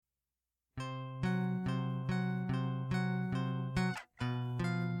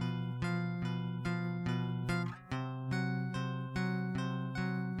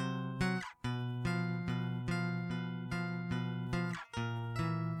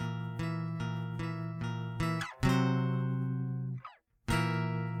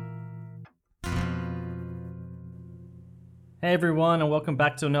Hey everyone, and welcome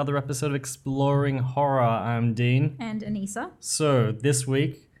back to another episode of Exploring Horror. I'm Dean. And Anissa. So, this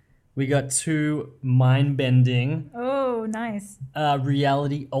week we got two mind-bending, Oh, nice.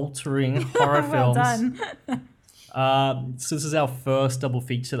 reality-altering horror Well films. done. So this is our first double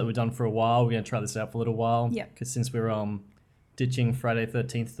feature that we've done for a while. We're going to try this out for a little while. Yep. Because since we're ditching Friday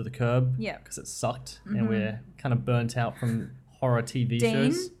 13th to the curb. Yep. Because it sucked, and we're kind of burnt out from horror TV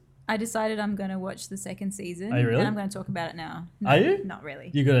Dean, shows. I decided I'm going to watch the second season. Are you really? And I'm going to talk about it now. No, Are you? Not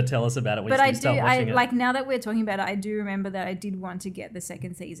really. You got to tell us about it when But you start watching it. like now that we're talking about it, I do remember that I did want to get the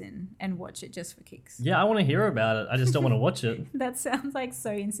second season and watch it just for kicks. Yeah, I want to hear about it. I just don't want to watch it. That sounds like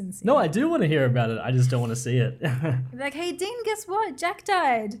so insincere. No, I do want to hear about it. I just don't want to see it. Like, hey, Dean, guess what? Jack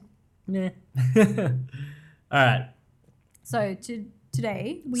died. Nah. All right. So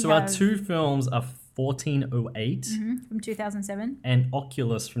today we So have our two films are 1408 from 2007. and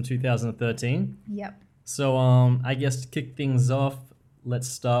Oculus from 2013. Yep. So I guess to kick things off, let's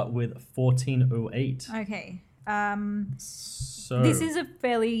start with 1408. Okay. So This is a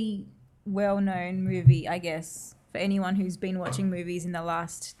fairly well-known movie, I guess, for anyone who's been watching movies in the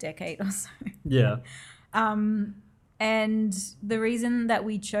last decade or so. yeah. And the reason that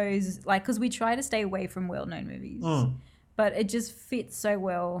we chose, like, because we try to stay away from well-known movies, but it just fits so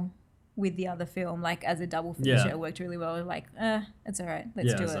well with the other film, like as a double feature, Yeah. it worked really well. Like, it's all right, let's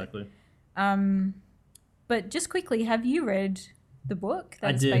Yeah, do exactly. it. But just quickly, have you read the book that I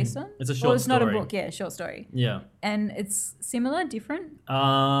it's did. based on? It's a Well, short it's not a story. book, yeah, short story. Yeah. And it's similar, different?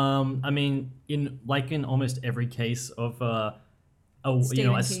 I mean, in almost every case of a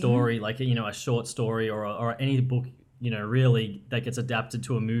Stephen King. story, like a short story or any book, really that gets adapted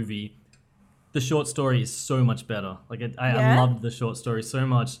to a movie, the short story is so much better. Like I Yeah? loved the short story so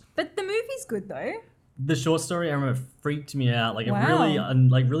much. But the movie's good, though. The short story, I remember, freaked me out. Like Wow.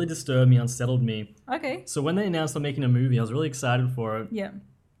 it really disturbed me, unsettled me. Okay. So when they announced they're making a movie, I was really excited for it. Yeah.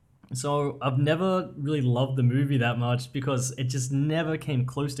 So I've never really loved the movie that much because it just never came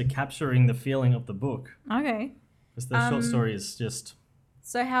close to capturing the feeling of the book. Okay. Because the short story is just...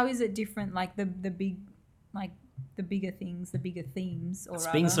 So how is it different? Like the big, like the bigger things, the bigger themes, or It's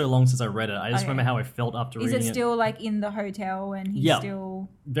rather? been so long since I read it. I just Okay. remember how I felt after Is reading it it. still like in the hotel and Yeah.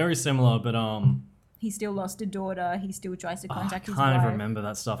 Very similar, but he still lost a daughter? He still tries to I contact his can't wife. even remember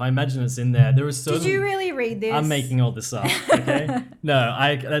that stuff. I imagine it's in there. There was certain... Did you really read this? I'm making all this up, okay? No,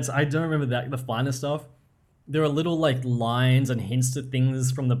 I don't remember the finer stuff. There are little like lines and hints to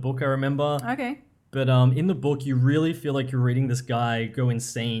things from the book I remember. Okay. But in the book, you really feel like you're reading this guy go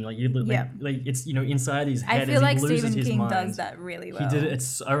insane. Like Yeah. like it's inside his head I feel as like he loses Stephen his King mind. does that really well. He did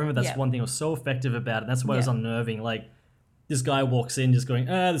it. I remember that's Yeah. one thing that was so effective about it. That's why it was Yeah. unnerving. Like this guy walks in just going,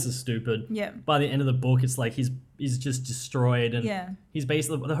 this is stupid. Yeah. By the end of the book, it's like he's just destroyed, and Yeah. he's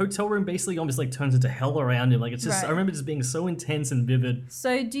basically the hotel room basically almost like turns into hell around him. Like it's just Right. I remember just being so intense and vivid.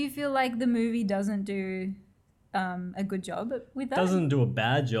 So do you feel like the movie doesn't do a good job with that? Doesn't do a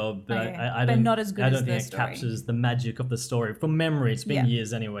bad job, but Okay. I But don't. not as good I as don't the think it story. captures the magic of the story from memory. It's been Yeah.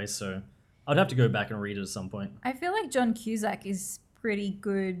 years anyway, so I'd have to go back and read it at some point. I feel like John Cusack is a pretty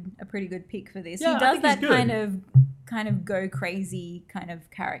good pick for this. Yeah, He I does think he's that good. kind of go crazy kind of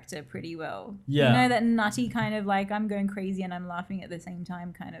character pretty well. Yeah. You know, that nutty kind of like I'm going crazy and I'm laughing at the same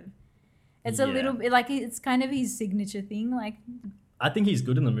time kind of. It's a Yeah. little bit like it's kind of his signature thing. Like I think he's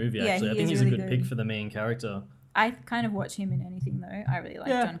good in the movie. Yeah, Actually, I he think is he's really a good good. pick for the main character. I kind of watch him in anything though. I really like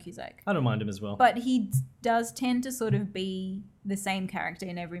Yeah. John Cusack. I don't mind him as well. But he does tend to sort of be the same character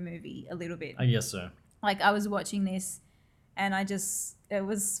in every movie a little bit. I guess so. Like I was watching this and it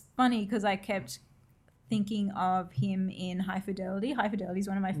was funny because I kept thinking of him in High Fidelity. High Fidelity is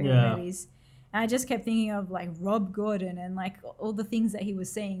one of my favorite Yeah. movies. And I just kept thinking of like Rob Gordon and like all the things that he was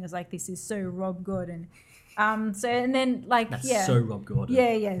saying. It was like, this is so Rob Gordon. So, and then like, That's yeah. so Rob Gordon.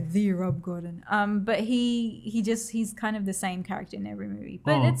 Yeah, the Rob Gordon. But he's kind of the same character in every movie.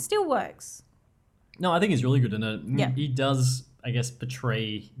 But Oh. it still works. No, I think he's really good in it. Yeah. He does, I guess,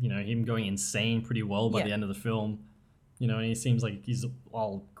 portray him going insane pretty well by Yeah. the end of the film. And he seems like he's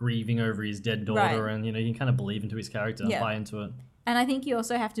all grieving over his dead daughter, Right. and you can kind of believe into his character and Yeah. buy into it. And I think you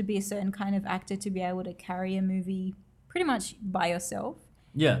also have to be a certain kind of actor to be able to carry a movie pretty much by yourself.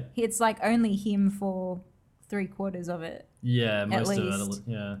 Yeah, It's like only him for 3/4 of it. yeah, most of least.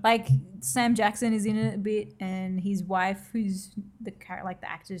 it. Yeah, Like Sam Jackson is in it a bit, and his wife, who's the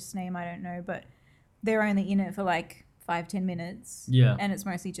actor's name I don't know, but they're only in it for like 5-10 minutes. Yeah. and it's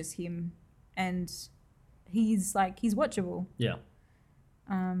mostly just him, and he's watchable. yeah.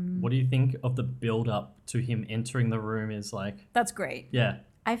 What do you think of the build up to him entering the room? Is like, That's great. yeah,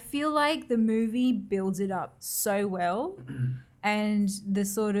 I feel like the movie builds it up so well and the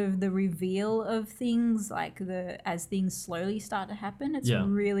sort of the reveal of things, like as things slowly start to happen, it's Yeah.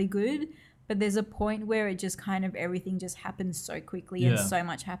 really good. But there's a point where it just kind of everything just happens so quickly and Yeah. so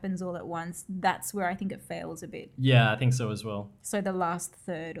much happens all at once. That's where I think it fails a bit. Yeah, I think so as well. So the last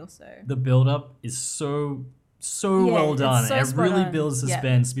third or so. The build up is so Yeah, well it's done. so It spot really on. builds Yeah.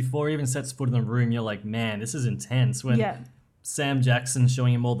 suspense before he even sets foot in the room. You're like, man, this is intense. When Yeah. Sam Jackson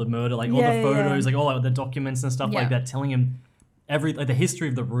showing him all the murder, like all Yeah, the yeah, photos, yeah. like all the documents and stuff Yeah. like that, telling him like the history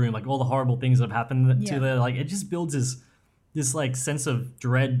of the room, like all the horrible things that have happened Yeah. to there. Like it just builds this like sense of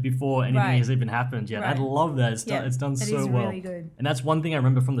dread before anything Right. has even happened yet. Right. I love that. Yeah, It's done it so is well. really good. And that's one thing I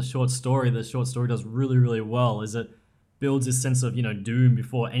remember from the short story. The short story does really, really well. Is it builds this sense of doom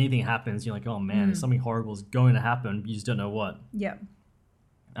before anything happens. You're like, oh man, something horrible is going to happen. You just don't know what. Yeah.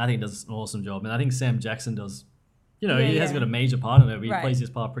 I think it does an awesome job, and I think Sam Jackson does. Yeah, He has yeah. got a major part in it, but he Right. plays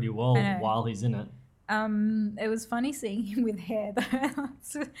his part pretty well I know. while he's in it. It was funny seeing him with hair though.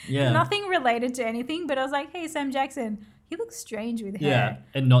 Yeah. Nothing related to anything, but I was like, hey, Sam Jackson, he looks strange with Yeah, hair.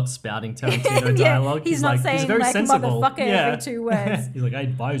 and not spouting Tarantino Yeah, dialogue. he's not like, saying, he's very like, sensible. motherfucker yeah. every 2 words. He's like, I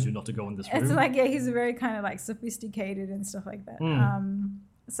advise you not to go in this room. It's like, yeah, he's very kind of like sophisticated and stuff like that.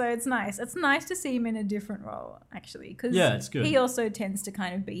 So it's nice. It's nice to see him in a different role, actually, because Yeah, it's good. he also tends to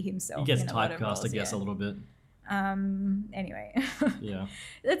kind of be himself. he gets in a lot of typecast, roles, I guess, yeah. a little bit. Anyway, Yeah.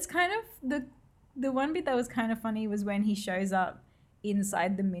 it's kind of the one bit that was kind of funny was when he shows up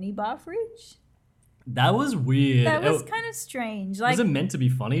inside the minibar fridge. That was weird. That was kind of strange. Like, was it meant to be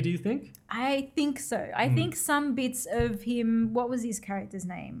funny, do you think? I think so. I think some bits of him. What was his character's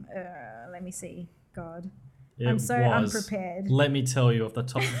name? Let me see. God, I'm so unprepared. Let me tell you off the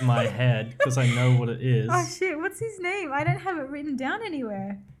top of my head, because I know what it is. Oh shit! What's his name? I don't have it written down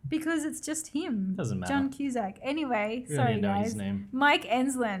anywhere because it's just him. Doesn't matter. John Cusack. Anyway, We don't sorry need to know guys. his name. Mike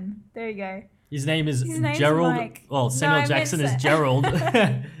Enslin. There you go. His name is His name's Gerald. Mike. Well, No, Samuel I meant Jackson is Sa- Gerald.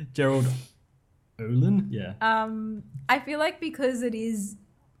 Gerald Olin? Yeah. I feel like because it is,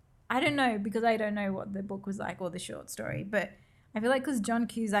 I don't know, because I don't know what the book was like or the short story, but I feel like because John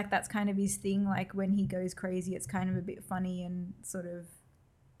Cusack, that's kind of his thing. Like when he goes crazy, it's kind of a bit funny and sort of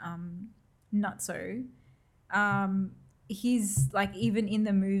not so. He's like, even in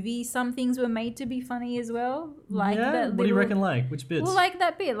the movie, some things were made to be funny as well. Like yeah? that What do you little- reckon, like? Which bits? Well, like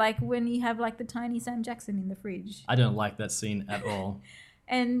that bit, like when you have like the tiny Sam Jackson in the fridge. I don't like that scene at all.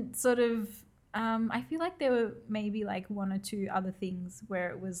 And sort of, I feel like there were maybe like 1 or 2 other things where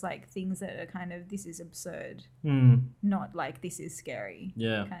it was like things that are kind of, this is absurd, not like this is scary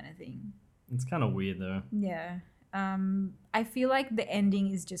Yeah. kind of thing. It's kind of weird, though. Yeah. I feel like the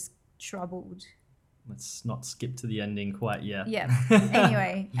ending is just troubled. Let's not skip to the ending quite yet. Yeah.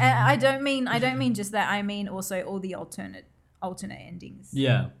 Anyway, I don't mean just that. I mean also all the alternate endings.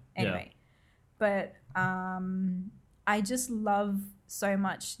 Yeah. Anyway, but I just love so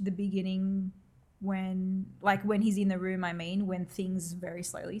much the beginning when he's in the room. I mean, when things very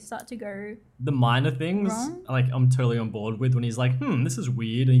slowly start to go. The minor things, Wrong? like, I'm totally on board with when he's like, this is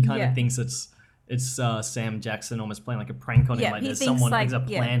weird. And he kind Yeah. of thinks it's Sam Jackson almost playing like a prank on him. Yeah, Like he there's thinks, someone, like, there's a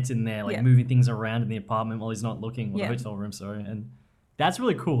yeah. plant in there, like Yeah. moving things around in the apartment while he's not looking, or Yeah. the hotel room, sorry. And that's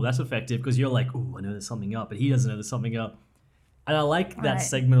really cool. That's effective because you're like, oh, I know there's something up, but he doesn't know there's something up. And I like that Right.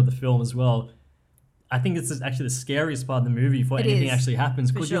 segment of the film as well. I think it's actually the scariest part of the movie before It anything is, actually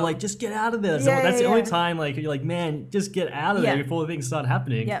happens, because for you're sure. like, just get out of there. So Yeah, that's the yeah, only yeah. time, like, you're like, man, just get out of Yeah. there before things start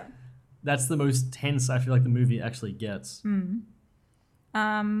happening. Yep. That's the most tense I feel like the movie actually gets.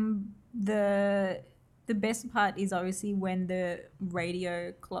 The best part is obviously when the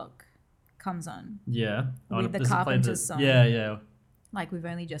radio clock comes on, Yeah. With the does it play Carpenters song. Yeah, yeah. like we've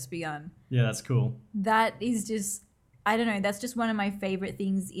only just begun. Yeah, that's cool. That is just, I don't know, that's just one of my favorite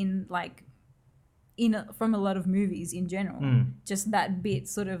things in like from a lot of movies in general. Just that bit,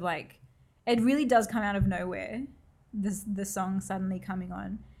 sort of like, it really does come out of nowhere, the song suddenly coming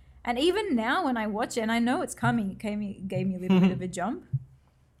on. And even now when I watch it and I know it's coming, it gave me a little bit of a jump.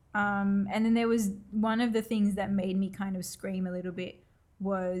 And then there was one of the things that made me kind of scream a little bit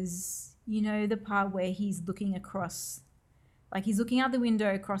was, the part where he's looking across, like he's looking out the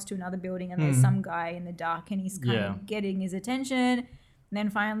window across to another building and there's some guy in the dark and he's kind of getting his attention. And then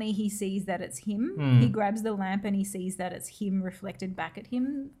finally he sees that it's him. He grabs the lamp and he sees that it's him reflected back at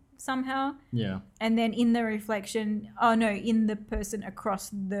him somehow. Yeah. And then in the reflection, in the person across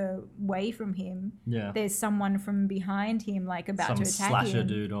the way from him, Yeah. there's someone from behind him, like about Some to attack slasher him.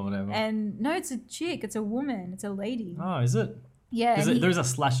 dude or whatever. And no, it's a chick. It's a woman. It's a lady. Oh, is it? Yeah. and he- There's a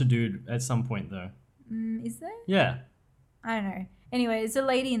slasher dude at some point, though. is there? Yeah. I don't know. Anyway, it's a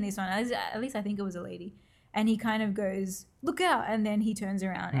lady in this one. At least I think it was a lady. and he kind of goes, "Look out," and then he turns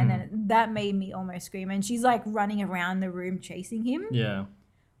around, and then that made me almost scream. And she's like running around the room chasing him. Yeah.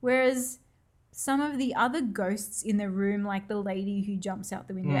 Whereas some of the other ghosts in the room, like the lady who jumps out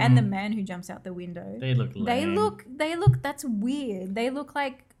the window and the man who jumps out the window, They look lame. They look. That's weird. They look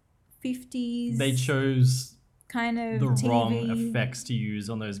like 50s. They chose kind of the TV. wrong effects to use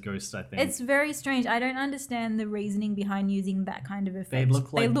on those ghosts, I think. It's very strange. I don't understand the reasoning behind using that kind of effect.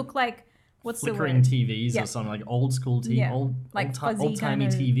 They look like what's the flickering word? TVs or something, like old school TV, Yeah. old fuzzy old timey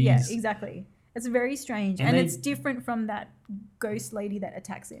kind of, TVs. Yeah, exactly. It's very strange, and they- it's different from that ghost lady that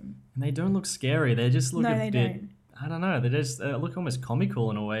attacks him. And they don't look scary. They just look No, a they bit. don't. I don't know. They just look almost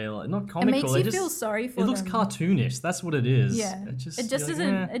comical in a way. Like, not It comical. makes they you just, feel sorry for It looks them. cartoonish. That's what it is. Yeah, It just, it just you're like,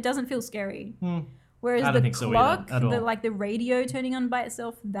 doesn't. eh. It doesn't feel scary. Hmm. Whereas I don't the think so either, clock, at all. the radio turning on by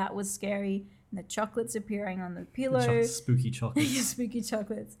itself, that was scary. And the chocolates appearing on the pillow. Spooky chocolates. Spooky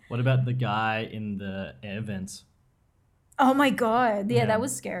chocolates. What about the guy in the air vents? Oh my god! Yeah, Yeah. that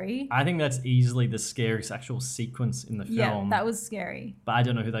was scary. I think that's easily the scariest actual sequence in the film. Yeah, that was scary. But I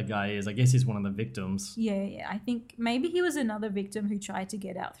don't know who that guy is. I guess he's one of the victims. Yeah. I think maybe he was another victim who tried to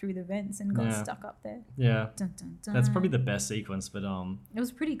get out through the vents and got Yeah. stuck up there. Yeah. Dun, dun, dun. That's probably the best sequence, but It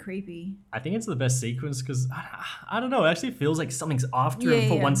was pretty creepy. I think it's the best sequence because I don't know. It actually feels like something's after him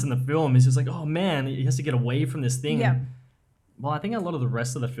for Yeah. once in the film. It's just like, oh man, he has to get away from this thing. Yeah. Well, I think a lot of the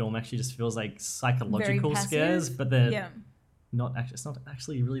rest of the film actually just feels like psychological passive. scares, but they're Yeah. not actually. It's not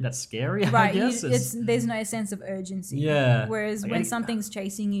actually really that scary. I Right. guess There's no sense of urgency. Yeah. Whereas Like when any- something's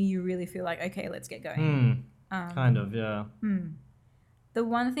chasing you, you really feel like, okay, let's get going. kind of, yeah. The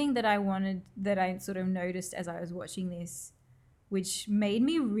one thing that I sort of noticed as I was watching this, which made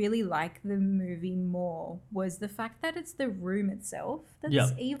me really like the movie more, was the fact that it's the room itself that's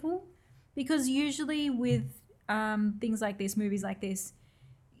Yeah. evil. Because usually with things like this, movies like this,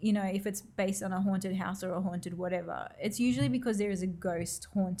 you know, if it's based on a haunted house or a haunted whatever, it's usually because there is a ghost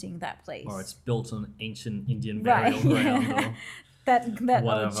haunting that place. Or it's built on ancient Indian Right, burial ground. yeah. Or, that old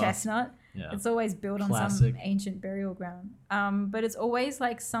Whatever. chestnut. yeah. It's always built on some Classic. ancient burial ground. But it's always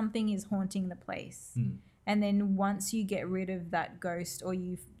like something is haunting the place. Hmm. And then once you get rid of that ghost, or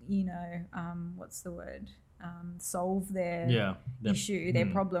what's the word? Solve their Yeah. They're- issue, their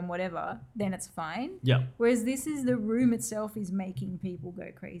problem, whatever, then it's fine. Yeah. Whereas this is the room itself is making people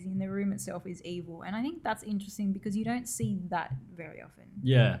go crazy, and the room itself is evil. And I think that's interesting because you don't see that very often.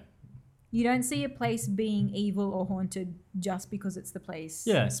 Yeah. You don't see a place being evil or haunted just because it's the place.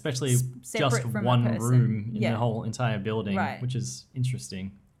 Yeah, especially separate just from a one person. room in Yeah. the whole entire building, Right. which is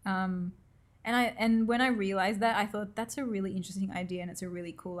interesting. And when I realized that, I thought that's a really interesting idea, and it's a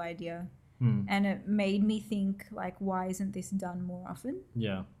really cool idea. And it made me think, like, why isn't this done more often?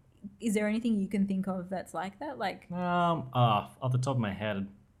 Yeah. Is there anything you can think of that's like that? Like, Off the top of my head, I'm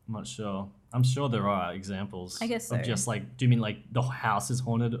not sure. I'm sure there are examples. I guess Of so. just like, do you mean like the house is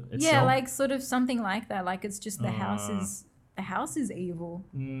haunted itself? yeah, like sort of something like that. Like it's just the house is evil.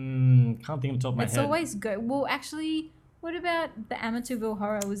 Can't think of the top of my It's head. always well, actually, what about the Amityville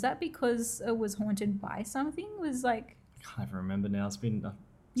Horror? Was that because it was haunted by something? Was like Can't even remember now. It's been.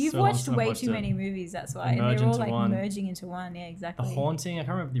 you've so long watched since I've way watched too it. many movies, that's why, They and merge they're all into like one. merging into one. Yeah, The exactly. Haunting. I can't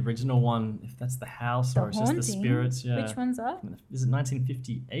remember the original one. If that's the house The or it's just the Haunting? spirits. Yeah. Which one's that? Is it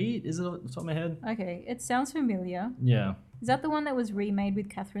 1958? Is it off the top of my head? Okay, it sounds familiar. Yeah. Is that the one that was remade with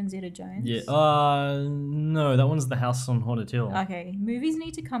Catherine Zeta-Jones? Yeah. No, that one's the house on Haunted Hill. Okay, movies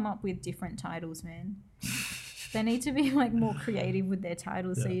need to come up with different titles, man. They need to be like more creative with their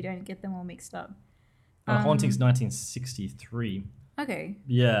titles so Yeah. you don't get them all mixed up. Haunting's 1963. Okay,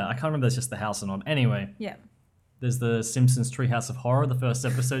 Yeah, I can't remember. It's just the house or not. Anyway, yeah. there's the Simpsons Treehouse of Horror. The first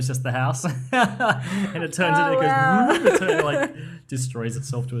episode's just the house, and it turns Oh, it. It wow. goes. It like destroys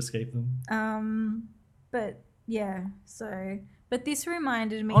itself to escape them. But yeah, but this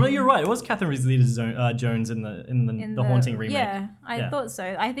reminded me. Oh no, you're right. It was Catherine Zeta-Jones in the Haunting remake. Yeah, I Yeah. thought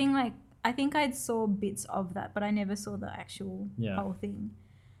so. I think I saw bits of that, but I never saw the actual Yeah. whole thing.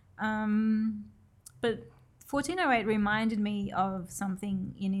 But 1408 reminded me of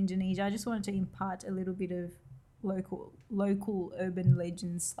something in Indonesia. I just wanted to impart a little bit of local urban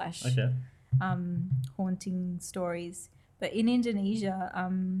legends / Okay. haunting stories. But in Indonesia,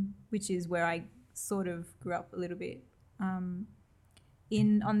 which is where I sort of grew up a little bit, on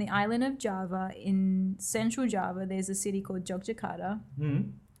the island of Java, in central Java, there's a city called Yogyakarta,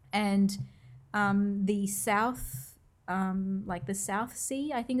 and the south, like the South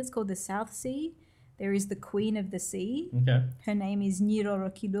Sea, I think it's called the South Sea. There is the Queen of the Sea. Okay. Her name is Nyi Roro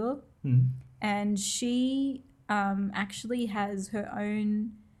Kidul, and she actually has her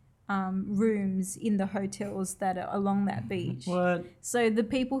own rooms in the hotels that are along that beach. What? So the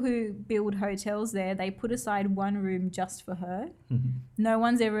people who build hotels there, they put aside one room just for her. No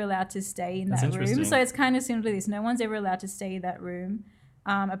one's ever allowed to stay in That's that room. interesting. So it's kind of similar to this. No one's ever allowed to stay in that room.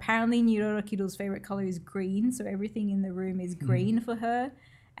 Apparently, Nyorokido's favorite color is green, so everything in the room is green for her,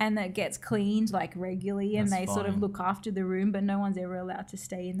 and that gets cleaned like regularly, and That's they sort of fine. look after the room, but no one's ever allowed to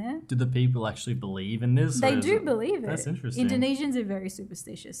stay in there. Do the people actually believe in this? or They is do it- believe it. That's interesting. Indonesians are very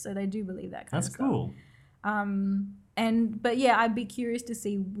superstitious, so they do believe that kind That's of stuff. cool. But yeah, I'd be curious to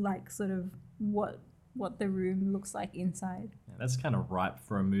see like sort of what the room looks like inside. Yeah, that's kind of ripe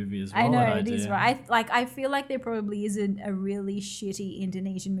for a movie as well. I know that it is idea. right. I feel like there probably isn't a really shitty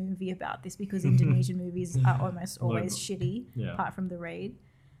Indonesian movie about this because Indonesian movies are almost always shitty, Yeah. apart from The Raid.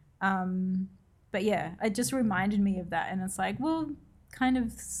 But yeah, it just reminded me of that, and it's like, well, kind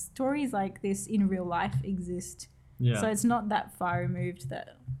of stories like this in real life exist. Yeah. So it's not that far removed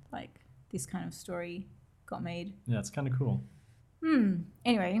that like this kind of story got made. Yeah, it's kind of cool.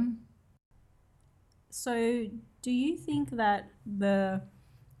 Anyway, so do you think that the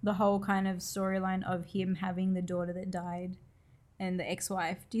whole kind of storyline of him having the daughter that died and the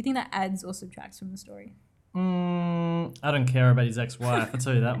ex-wife, do you think that adds or subtracts from the story? I don't care about his ex-wife. I'll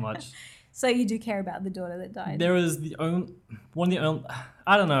tell you that much. So you do care about the daughter that died? There was one of the only,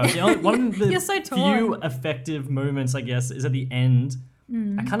 I don't know. One of the You're so few torn. effective moments, I guess, is at the end.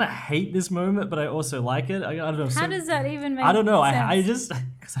 I kind of hate this moment, but I also like it. I don't know. How does that even make I don't know. sense? I just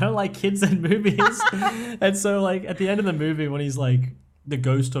because I don't like kids in movies, and so like at the end of the movie when he's like the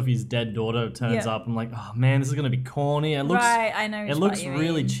ghost of his dead daughter turns Yeah. up, I'm like, oh man, this is gonna be corny. It looks right, I know. it which looks part you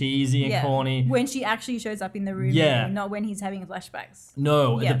really mean. cheesy and Yeah. corny. When she actually shows up in the room, Yeah. not when he's having flashbacks.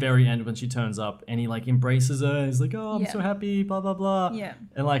 No, at Yeah. the very end when she turns up and he like embraces her, he's like, oh, I'm Yeah. so happy, blah blah blah. Yeah.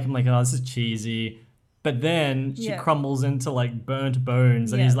 And like I'm like, oh, this is cheesy. But then she Yeah. crumbles into like burnt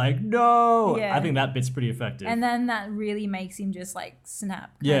bones, and Yeah. he's like, no. Yeah. I think that bit's pretty effective. And then that really makes him just like snap.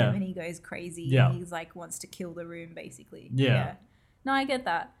 Kind Yeah. of, and he goes crazy. Yeah. And he's like wants to kill the room basically. Yeah. No, I get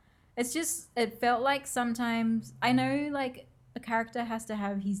that. It's just, it felt like sometimes, I know like a character has to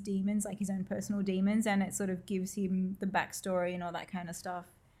have his demons, like his own personal demons, and it sort of gives him the backstory and all that kind of stuff.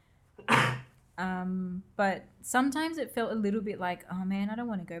 But sometimes it felt a little bit like, oh man, I don't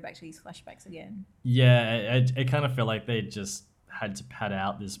want to go back to these flashbacks again. Yeah, it kind of felt like they just had to pad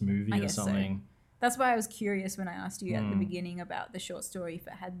out this movie I or guess so. something. That's why I was curious when I asked you at the beginning about the short story if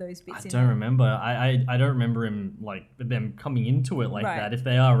it had those bits I in don't it. remember. I don't remember him like them coming into it like Right. that. If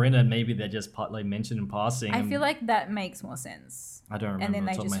they are in it, maybe they're just like mentioned in passing. I and feel like that makes more sense. I don't remember And then off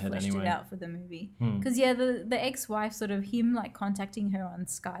they the top of just my head fleshed anyway. it out for the movie. Hmm. Because yeah, the ex-wife, sort of him like contacting her on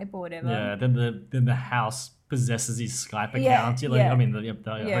Skype or whatever. Yeah, then the house possesses his Skype Yeah, account. You're like, yeah. I mean the Yeah,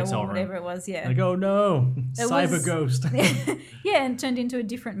 hotel or room. whatever it was. Yeah. Like, oh no, It cyber was- ghost. Yeah, and turned into a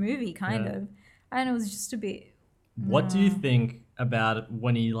different movie, kind Yeah. of. And it was just a bit. What do you think about it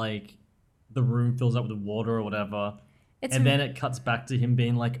when he like the room fills up with water or whatever, It's and then it cuts back to him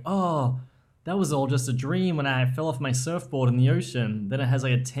being like, oh, that was all just a dream when I fell off my surfboard in the ocean. Then it has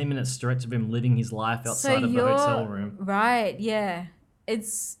like a 10-minute stretch of him living his life outside of the hotel room. Right, yeah.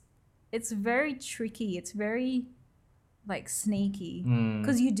 It's very tricky. It's very like sneaky.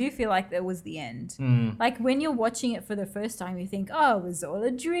 Because you do feel like that was the end. Like when you're watching it for the first time, you think, oh, it was all a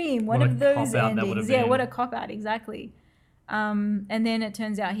dream. One What a of those cop-out that would've endings. Yeah, been. what a cop out, exactly. And then it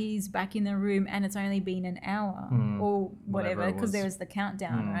turns out he's back in the room and it's only been an hour or Whatever whatever, it because was. there was the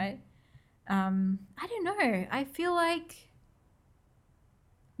countdown, right? I don't know. I feel like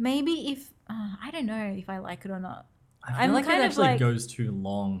maybe if I don't know if I like it or not. I feel I'm like it kind of actually like- goes too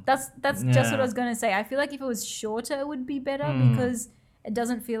long. That's just what Yeah. I was gonna say. I feel like if it was shorter, it would be better because it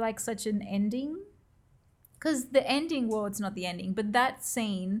doesn't feel like such an ending. Because the ending, well, it's not the ending, but that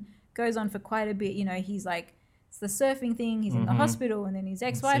scene goes on for quite a bit. You know, he's like, it's the surfing thing. He's in the hospital, and then his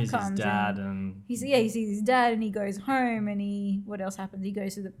ex-wife Sees comes. his dad and and he sees his dad, and he goes home, and what else happens? He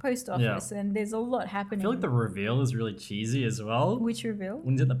goes to the post office, and there's a lot I happening. feel like the reveal is really cheesy as well. Which reveal?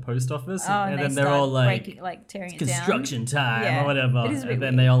 When he's at the post office, Oh, and they then they're start all like, breaking, like tearing it's it down. construction time Yeah, or whatever. it is a bit And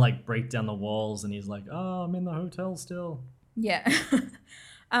then weird. they all like break down the walls, and he's like, oh, I'm in the hotel still. Yeah.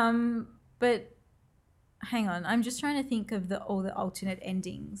 But hang on, I'm just trying to think of all the alternate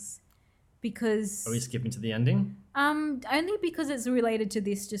endings because Are we skipping to the ending? only because it's related to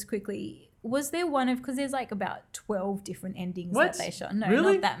this. Just quickly, was there one of, because there's like about 12 different endings What? that they shot. No,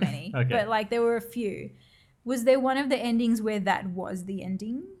 Really? not that many. Okay. But like there were a few. Was there one of the endings where that was the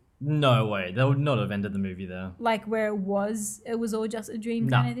ending? No way. They would not have ended the movie there. Like where it was all just a dream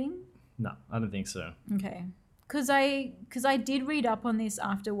No. kind of thing? No, I don't think so. Okay. Because I did read up on this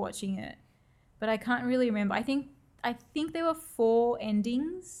after watching it, but I can't really remember. I think there were 4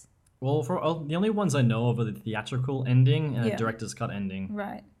 endings Well, the only ones I know of are the theatrical ending and Yeah. the director's cut ending.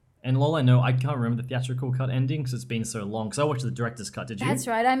 Right. And all I know, I can't remember the theatrical cut ending because it's been so long. Because I watched the director's cut. Did you? That's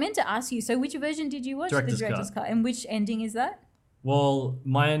right. I meant to ask you. So, which version did you watch? Director's the director's cut. cut. And which ending is that? Well,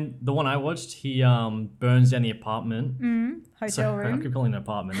 the one I watched, he burns down the apartment. Hotel I room. keep calling it an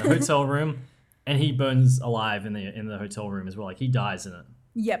apartment. The hotel room, and he burns alive in the hotel room as well. Like he dies in it.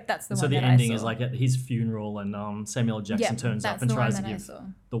 Yep, that's the And one. so the that ending I is saw. like at his funeral, and Samuel L. Jackson Yep, turns up that's and the tries one to that I give saw.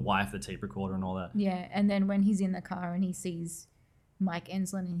 the wife the tape recorder and all that. Yeah, and then when he's in the car and he sees Mike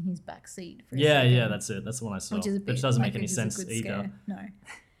Enslin in his back seat. For a Yeah, second, yeah, that's it. That's the one I saw. which is a bit. Which doesn't I make any think is a sense good either. scare. No.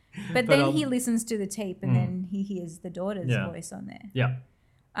 But But, then he listens to the tape and then he hears the daughter's Yeah. voice on there. Yeah.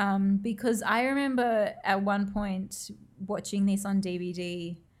 Because I remember at one point watching this on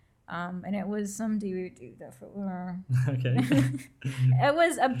DVD, and it was some DVD that Okay. it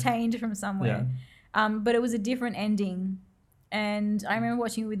was obtained from somewhere, but it was a different ending. And I remember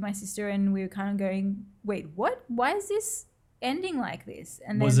watching it with my sister, and we were kind of going, "Wait, what? Why is this ending like this?"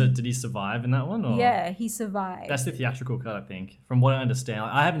 And then, Did he survive in that one? Or? Yeah, he survived. That's the theatrical cut, I think. From what I understand,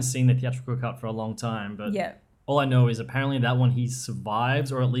 I haven't seen the theatrical cut for a long time, but yeah. all I know is apparently that one he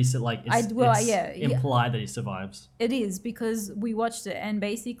survives, or at least it's yeah. implied that he survives. It is, because we watched it, and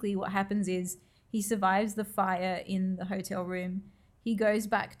basically what happens is he survives the fire in the hotel room. He goes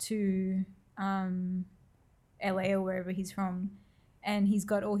back to LA or wherever he's from, and he's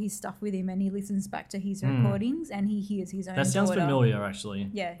got all his stuff with him, and he listens back to his recordings, and he hears his own That sounds daughter. familiar, actually.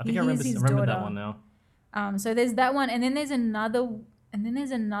 Yeah, I he think I hears his remember that daughter. one now. So there's that one, and then there's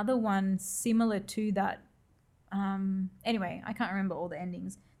another one similar to that. Anyway, I can't remember all the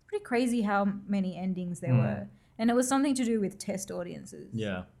endings. It's pretty crazy how many endings there were, and it was something to do with test audiences.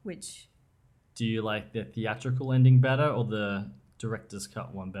 Yeah. Which Do you like the theatrical ending better or the director's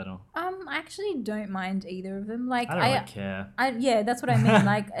cut one better? I actually don't mind either of them. Like I don't really care. yeah, that's what I mean.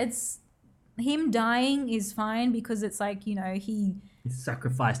 Like, it's him dying is fine because it's like, you know, he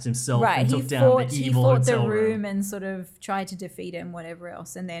sacrificed himself right, and he took down the evil fought the hotel room and sort of tried to defeat him, whatever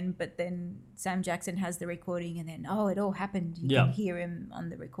else. And then, but then Sam Jackson has the recording, and then it all happened. You can hear him on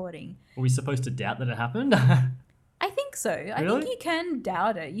the recording. Are we supposed to doubt that it happened? I think so. I Really? think you can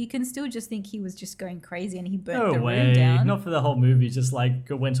doubt it. You can still just think he was just going crazy and he burnt No the room way. down. Not for the whole movie. Just like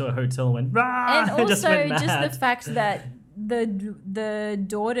went to a hotel and went, rah! And also just went just mad. the fact that the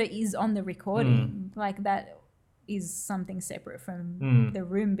daughter is on the recording, like that is something separate from the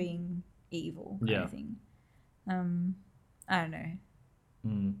room being evil kind of thing. I don't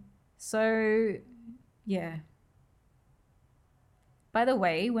know. So yeah. By the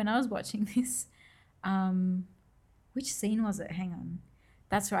way, when I was watching this, which scene was it? Hang on.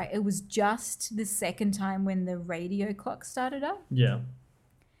 That's right. It was just the second time when the radio clock started up. Yeah.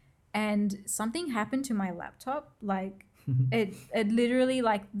 And something happened to my laptop. Like it literally,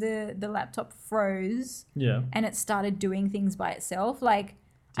 like the laptop froze. Yeah. And it started doing things by itself. Like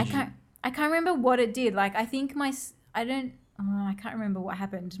I can't remember what it did. Like I think I can't remember what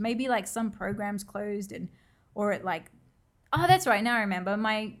happened. Maybe like some programs closed or it like, oh, that's right. Now I remember.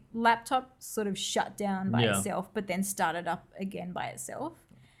 My laptop sort of shut down by itself, but then started up again by itself.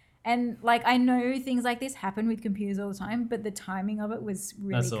 And like, I know things like this happen with computers all the time, but the timing of it was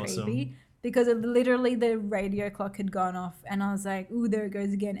really That's creepy awesome. because literally the radio clock had gone off and I was like, ooh, there it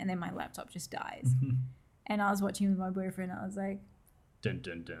goes again. And then my laptop just dies. And I was watching with my boyfriend. I was like, Dun,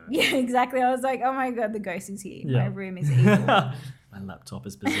 dun, dun. yeah, exactly. I was like, oh my God, the ghost is here. Yeah. My room is evil. My laptop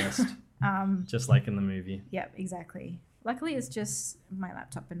is possessed. Just like in the movie. Yep, exactly. Luckily, it's just my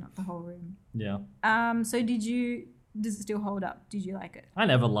laptop and not the whole room. Yeah. So does it still hold up? Did you like it? I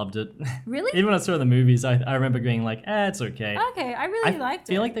never loved it. Really? Even when I saw the movies, I remember being like, it's okay. Okay, I really liked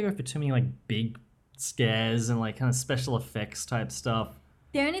it. I feel like they go for too many like big scares and like kind of special effects type stuff.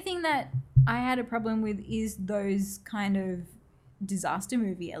 The only thing that I had a problem with is those kind of disaster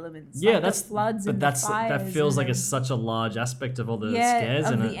movie elements. Yeah, like that's the floods but and that's the fires. that feels and like it's such a large aspect of all the yeah, scares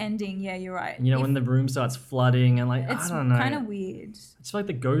of in the it. ending. Yeah, you're right. You know, when the room starts flooding and like it's I don't know, kind of weird. it's like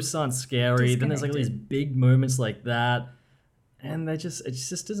the ghosts aren't scary. Then there's like all these big moments like that, and it just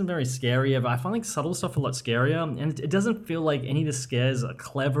isn't very scary. But I find like subtle stuff a lot scarier, and it doesn't feel like any of the scares are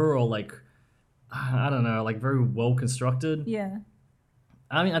clever or like I don't know, like very well constructed. Yeah.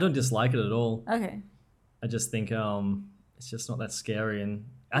 I mean, I don't dislike it at all. Okay. I just think it's just not that scary, and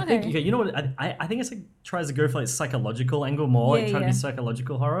I think okay, you know what? I think it's like tries to go for like psychological angle more, like trying to be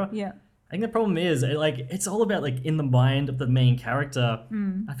psychological horror. Yeah. I think the problem is it's all about like in the mind of the main character.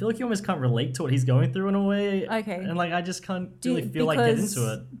 I feel like you almost can't relate to what he's going through in a way. Okay. And like I just can't really feel like get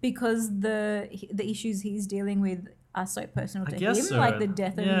into it. Because the issues he's dealing with are so personal to him, so. like the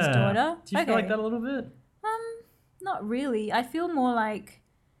death of his daughter. Do you feel like that a little bit? Not really. I feel more like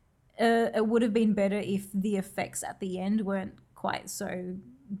it would have been better if the effects at the end weren't quite so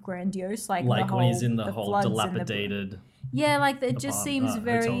grandiose, like when he's in the whole floods and dilapidated. yeah, like it just seems hotel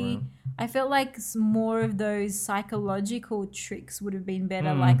very. room. I felt like more of those psychological tricks would have been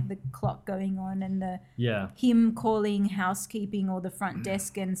better, like the clock going on and the Yeah. him calling housekeeping or the front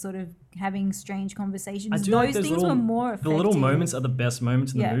desk and sort of having strange conversations. I do Those like those things little, were more effective. the little moments are the best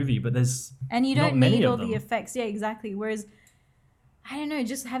moments in Yeah. the movie, but there's and you not don't many need of all the them. effects. Yeah, exactly. Whereas, I don't know,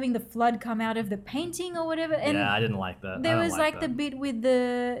 just having the flood come out of the painting or whatever. And yeah, I didn't like that. there I don't was like that. the bit with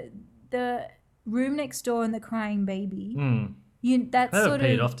the room next door and the crying baby. Mm. That's Never sort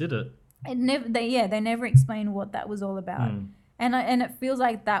paid of off, did it? it never. They never explained what that was all about. Mm. And it feels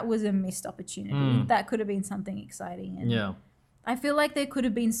like that was a missed opportunity. That could have been something exciting. And Yeah. I feel like there could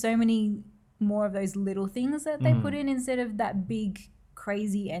have been so many more of those little things that they put in instead of that big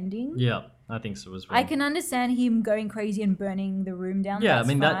crazy ending. Yeah, I think so as well. I can understand him going crazy and burning the room down. Yeah, that's I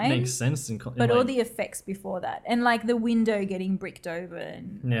mean that fine. makes sense. But all the effects before that, and like the window getting bricked over,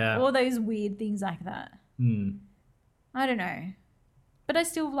 and Yeah. all those weird things like that. I don't know, but I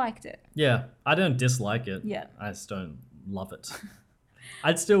still liked it. Yeah, I don't dislike it. Yeah. I just don't love it.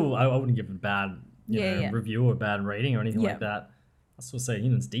 I wouldn't give it a bad Yeah. review or a bad rating or anything Yeah. like that. I still say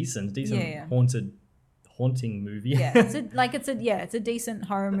it's decent. Yeah. Haunting movie. Yeah, it's a decent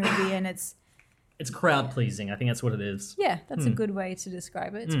horror movie, and it's crowd pleasing. I think that's what it is. that's a good way to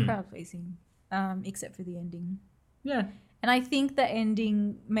describe it. It's crowd pleasing, except for the ending. Yeah. And I think the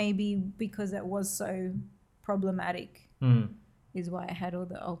ending, maybe because it was so problematic, is why I had all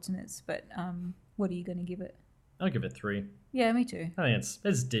the alternates. But what are you going to give it? I'll give it 3. Yeah, me too. I think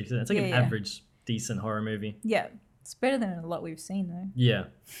it's decent. It's like an average decent horror movie. Yeah, it's better than a lot we've seen though. Yeah,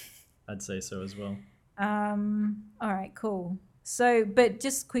 I'd say so as well. All right, cool. So, but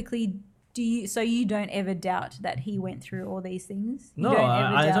just quickly, you don't ever doubt that he went through all these things? You No,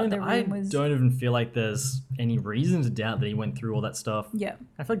 I don't. I was... don't even feel like there's any reason to doubt that he went through all that stuff. Yeah.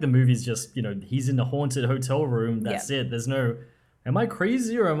 I feel like the movie's just he's in the haunted hotel room. That's it. There's no. Am I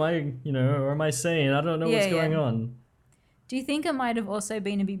crazy or am I or am I sane? I don't know what's going on. Do you think it might have also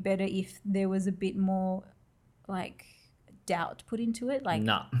been a bit better if there was a bit more like doubt put into it? Like,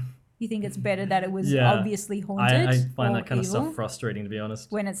 nah. You think it's better that it was obviously haunted? I find that kind of evil stuff frustrating, to be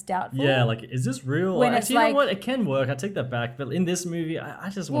honest. when it's doubtful. Yeah, like, is this real? When Actually, it's you know like- what? It can work. I take that back. But in this movie, I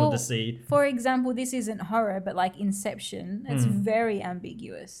just wanted to see. For example, this isn't horror, but like Inception, it's very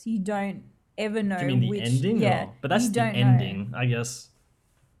ambiguous. You don't ever know. Do you mean the which, ending? Yeah, Or? But that's you the don't ending, I guess.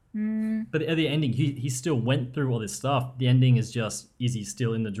 But at the ending, he still went through all this stuff. The ending is just, is he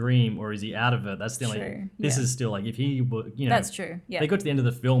still in the dream or is he out of it? That's the only. True, This yeah. is still like, if he were, That's true. Yeah. They got to the end of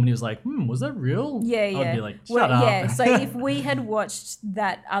the film and he was like, was that real? Yeah, yeah. I'd be like, shut up. Yeah, so if we had watched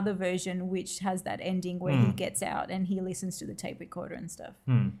that other version, which has that ending where he gets out and he listens to the tape recorder and stuff,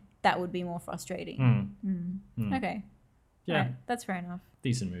 that would be more frustrating. Okay. Yeah, Alright, that's fair enough.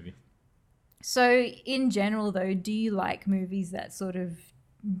 decent movie. So, in general, though, do you like movies that sort of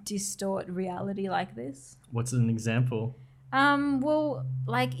distort reality like this? What's an example? Well,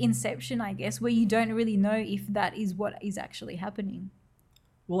 like Inception, I guess, where you don't really know if that is what is actually happening.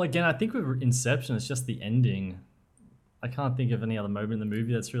 Well, again, I think with Inception, it's just the ending. I can't think of any other moment in the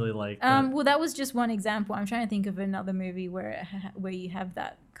movie that's really like. Well, that was just one example. I'm trying to think of another movie where you have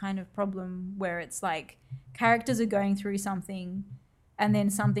that kind of problem where it's like characters are going through something, and then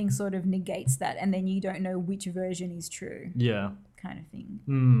something sort of negates that, and then you don't know which version is true, yeah. kind of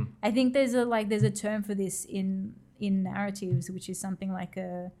thing. I think there's a term for this in narratives, which is something like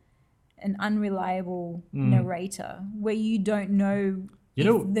an unreliable narrator, where you don't know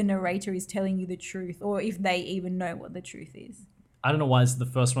if the narrator is telling you the truth or if they even know what the truth is. I don't know why it's the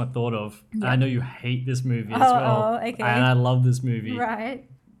first one I thought of. Yeah. I know you hate this movie as well. Oh, okay. And I love this movie. Right.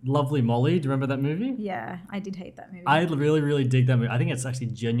 Lovely Molly. Do you remember that movie? Yeah, I did hate that movie. I really, really dig that movie. I think it's actually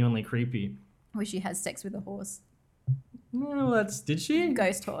genuinely creepy. Where she has sex with a horse. No, did she?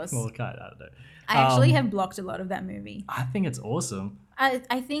 Ghost horse. Well, kind of, I don't know. I actually have blocked a lot of that movie. I think it's awesome.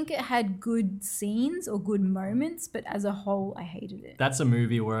 I think it had good scenes or good moments, but as a whole, I hated it. That's a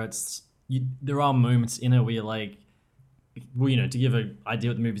movie where there are moments in it where you're like, well, to give an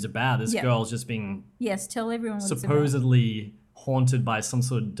idea what the movie's about, this girl's just being Yes, tell everyone what supposedly haunted by some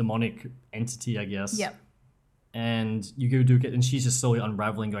sort of demonic entity, I guess. it's about. And you go do it, and she's just slowly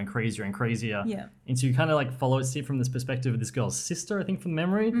unraveling, going crazier and crazier. Yeah. And so you kind of like see it from this perspective of this girl's sister, I think, from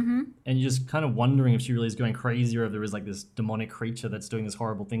memory. Mm-hmm. And you're just kind of wondering if she really is going crazy or if there is like this demonic creature that's doing these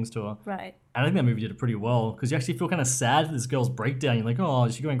horrible things to her. Right. And I think that movie did it pretty well because you actually feel kind of sad for this girl's breakdown. You're like, oh,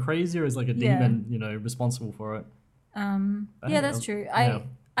 is she going crazy or is like a demon, responsible for it? Yeah, that's true. I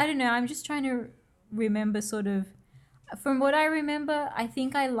don't know. I'm just trying to remember sort of. From what I remember, I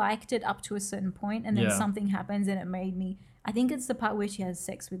think I liked it up to a certain point, and then Yeah. something happens and it made me. I think it's the part where she has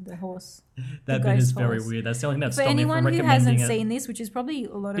sex with the horse. That the bit is ghost very horse. weird. That's the only thing that For stopped me from anyone who recommending hasn't it. seen this, which is probably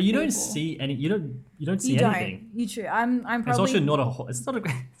a lot of But you people, don't see any. You don't see you anything. don't. You true. I'm It's probably. also not a horse. It's not a.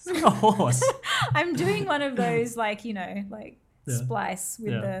 It's not a horse. I'm doing one of those like Yeah. splice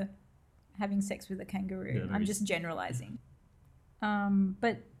with Yeah. the having sex with a kangaroo. Yeah, I'm maybe. just generalizing.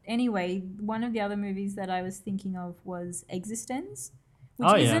 But anyway, one of the other movies that I was thinking of was Existence, which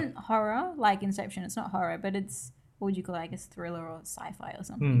Oh, yeah. isn't horror like Inception. It's not horror, but it's what would you call it? I guess thriller or sci-fi or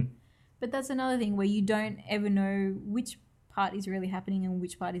something. Hmm. But that's another thing where you don't ever know which part is really happening and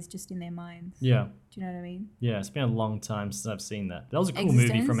which part is just in their minds. Yeah. Do you know what I mean? Yeah. It's been a long time since I've seen that. That was a cool movie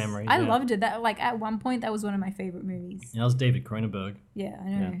Existence, from memory. I yeah. loved it. That like at one point that was one of my favorite movies. Yeah, that was David Cronenberg. Yeah, I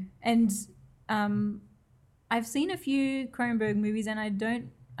know. Yeah. And I've seen a few Cronenberg movies, and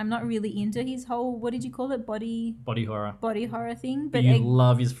I'm not really into his whole, what did you call it, body Horror. horror thing. But But you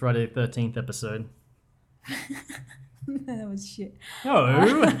love his Friday the 13th episode. that was shit. No,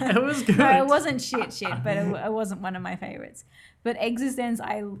 it was good. No, it wasn't shit, but it wasn't one of my favorites. But Existence,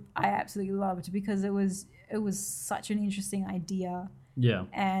 I absolutely loved because it was such an interesting idea, Yeah.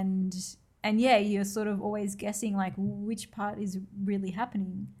 and yeah, you're sort of always guessing like which part is really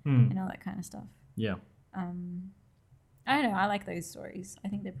happening Hmm. and all that kind of stuff. Yeah. I don't know. I like those stories. I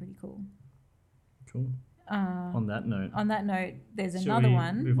think they're pretty cool. Cool. On that note, On that note, there's Shall another we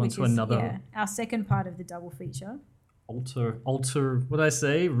one, move on which to is another- our second part of the double feature. alter. What did I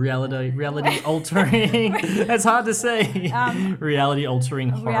say? Reality altering. It's hard to say. Reality altering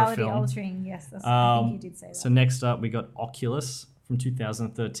horror Reality film. altering, yes, that's, I think you did say that. So next up, we got Oculus from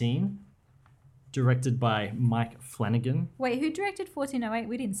 2013, directed by Mike Flanagan, Wait, who directed 1408?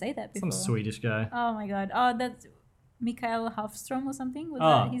 We didn't say that before. some Swedish guy. Oh my god. Oh, that's Mikael Hafström or something? Was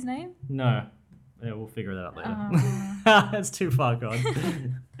Oh. that his name? No, yeah, we'll figure that out later. Oh. It's too far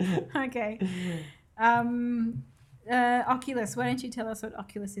gone. Okay. Oculus. Why don't you tell us what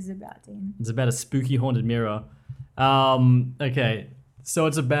Oculus is about, Dean? It's about a spooky haunted mirror. Okay, so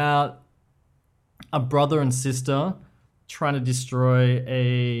it's about a brother and sister trying to destroy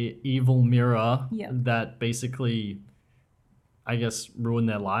a evil mirror Yep. that basically, I guess, ruined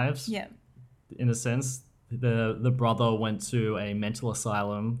their lives. Yeah. In a sense, the brother went to a mental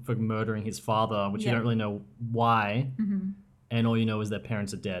asylum for murdering his father, which you Yeah. don't really know why, Mm-hmm. and all you know is their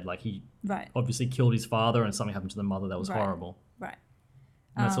parents are dead. Like he Right. obviously killed his father, and something happened to the mother that was Right. horrible. Right.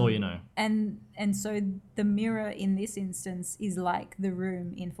 And that's all you know. And so the mirror in this instance is like the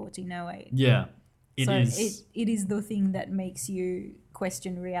room in 1408. Yeah, it so is. it is the thing that makes you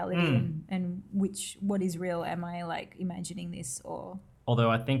question reality and what is real. Am I like imagining this or Although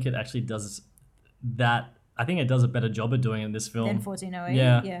I think it actually does that. I think it does a better job at doing it in this film. then 1408?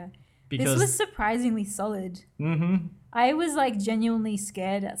 Yeah. Yeah. because This was surprisingly solid. Mhm. I was like genuinely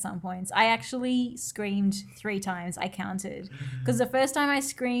scared at some points. I actually screamed 3 times. I counted because the first time I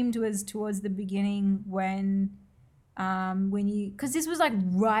screamed was towards the beginning when because this was like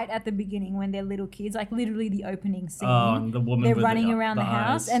right at the beginning when they're little kids, like literally the opening scene. And the woman They're with running around the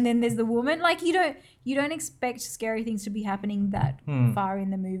house, eyes. and then there's the woman. Like you don't expect scary things to be happening that far in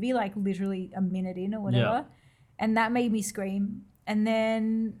the movie, like literally a minute in or whatever. Yeah. And that made me scream. And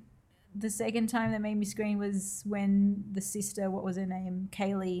then the second time that made me scream was when the sister, what was her name,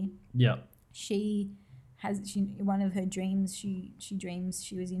 Kaylee, Yeah. one of her dreams. She dreams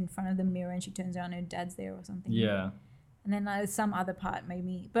she was in front of the mirror and she turns around and her dad's there or something. Yeah. And then some other part made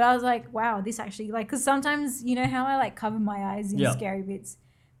me, but I was like, wow, this actually, like, because sometimes, you know how I like cover my eyes in Yeah. scary bits?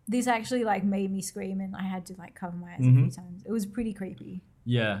 This actually like made me scream and I had to like cover my eyes a Mm-hmm. few times. It was pretty creepy.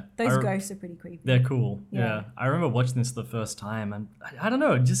 Yeah. Those I- ghosts are pretty creepy. They're cool. Yeah. Yeah. I remember watching this the first time, and I don't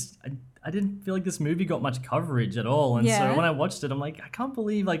know, I didn't feel like this movie got much coverage at all. And Yeah. so when I watched it, I'm like, I can't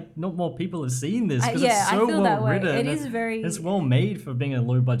believe like not more people have seen this because Yeah, it's so I feel that well way. written. It is very. It's well made for being a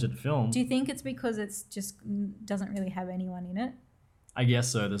low budget film. Do you think it's because it's just doesn't really have anyone in it? I guess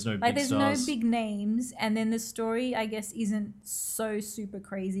so. There's no Like big there's stars. no big names, and then the story, I guess, isn't so super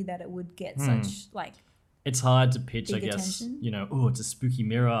crazy that it would get such like. It's hard to pitch, I big guess. attention. You know, oh, it's a spooky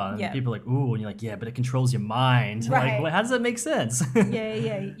mirror, and Yeah. people are like, ooh, and you're like, yeah, but it controls your mind. Right. Like, well, how does that make sense?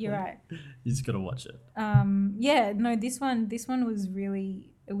 Yeah, you're right. You just gotta watch it. Yeah, no, this one was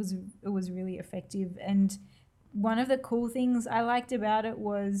really it was really effective, and one of the cool things I liked about it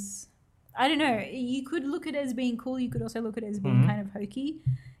was, I don't know, you could look at it as being cool, you could also look at it as being kind of hokey,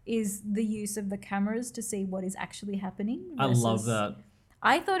 is the use of the cameras to see what is actually happening. I love versus- that.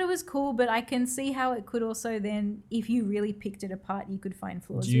 I thought it was cool, but I can see how it could also then, if you really picked it apart, you could find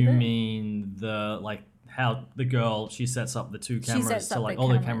flaws Do you with it. mean how the girl, she sets up the two cameras sets to up like the all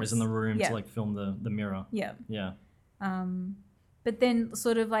the cameras. cameras in the room Yeah. to like film the mirror? Yeah. Yeah. But then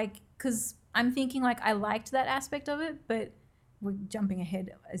sort of like, because I'm thinking like I liked that aspect of it, but we're jumping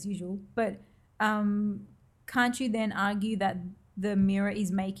ahead as usual. But can't you then argue that the mirror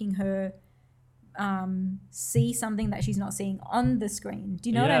is making her see something that she's not seeing on the screen? Do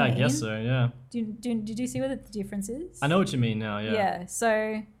you know what I mean? Yeah, I guess so, yeah. Did you see what the difference is? I know what you mean now, yeah. Yeah,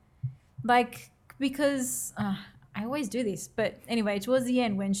 so like, because I always do this, but anyway, towards the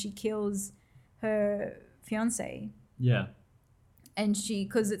end when she kills her fiance, yeah, and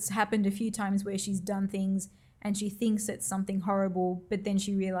because it's happened a few times where she's done things and she thinks it's something horrible, but then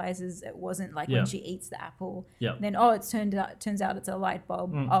she realizes it wasn't, like when she eats the apple. Yeah. Then turns out it's a light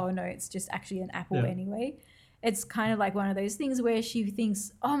bulb. Oh no, it's just actually an apple anyway. It's kind of like one of those things where she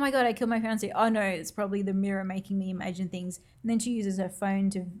thinks, oh my God, I killed my fiance. Oh no, it's probably the mirror making me imagine things. And then she uses her phone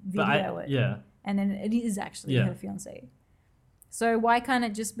to video it. Yeah. And then it is actually her fiance. So why can't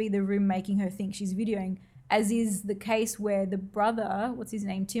it just be the room making her think she's videoing? As is the case where the brother, what's his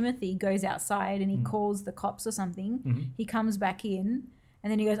name, Timothy, goes outside and he calls the cops or something. He comes back in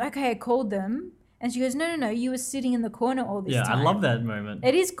and then he goes, okay, I called them. And she goes, no, you were sitting in the corner all this time. Yeah, I love that moment.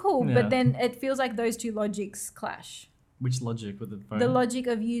 It is cool, but then it feels like those two logics clash. Which logic with the phone? The logic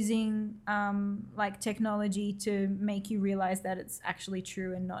of using like technology to make you realize that it's actually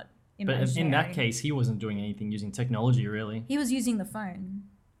true and not imaginary. But in that case, he wasn't doing anything using technology, really. He was using the phone.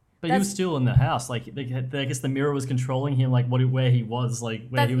 But he was still in the house. Like, I guess the mirror was controlling him, like where he was, like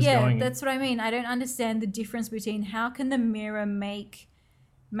where he was going. Yeah, that's what I mean. I don't understand the difference between how can the mirror make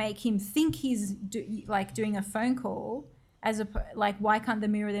him think he's doing a phone call, like why can't the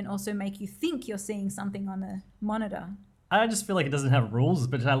mirror then also make you think you're seeing something on a monitor? I just feel like it doesn't have rules,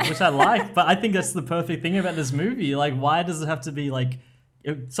 which I like. But I think that's the perfect thing about this movie. Like, why does it have to be like?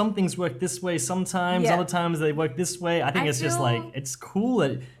 Some things work this way sometimes, other times they work this way. I think it's just like, it's cool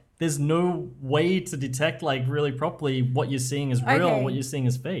that there's no way to detect like really properly what you're seeing is real and what you're seeing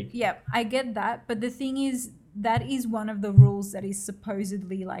is fake. Yeah, I get that. But the thing is, that is one of the rules that is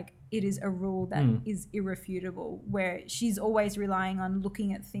supposedly like, it is a rule that is irrefutable, where she's always relying on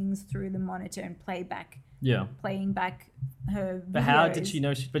looking at things through the monitor and playing back her videos. But how did she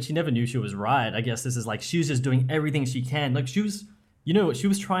know? But she never knew she was right. I guess this is like, she was just doing everything she can. Like she was, she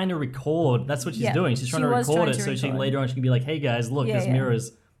was trying to record. That's what she's doing. She's trying to record it so she later on she can be like, hey guys, look, this mirror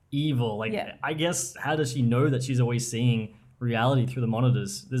is evil. Like, I guess, how does she know that she's always seeing reality through the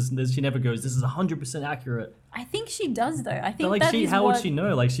monitors? She never goes, this is 100% accurate. I think she does though. I think but like how would she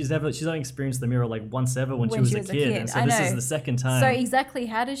know? Like she's only experienced the mirror like once ever when she was a kid. And so this is the second time. So exactly,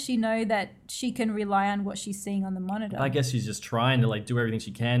 how does she know that she can rely on what she's seeing on the monitor? I guess she's just trying to like do everything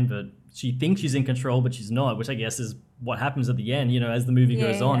she can, but she thinks she's in control, but she's not, which I guess is what happens at the end. As the movie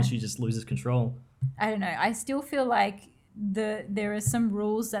goes on, she just loses control. I don't know. I still feel like there are some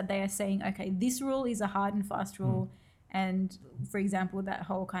rules that they are saying, okay, this rule is a hard and fast rule. And for example, that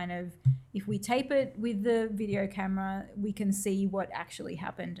whole kind of, if we tape it with the video camera, we can see what actually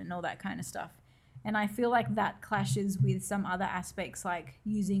happened and all that kind of stuff. And I feel like that clashes with some other aspects, like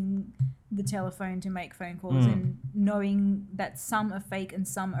using the telephone to make phone calls and knowing that some are fake and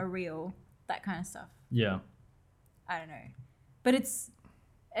some are real, that kind of stuff. Yeah. I don't know. But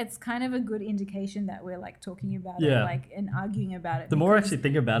it's kind of a good indication that we're like talking about it, like, and arguing about it. The more I actually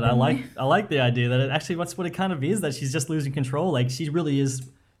think about it, I like the idea that it actually, that's what it kind of is, that she's just losing control. Like she really is.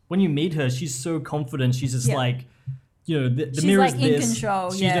 When you meet her, she's so confident. She's just like, the she's mirror's like in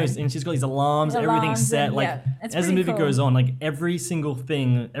control. And she's got these alarms everything's set. And, like as the movie goes on, like every single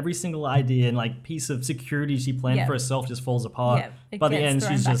thing, every single idea and like piece of security she planned for herself just falls apart. By the end,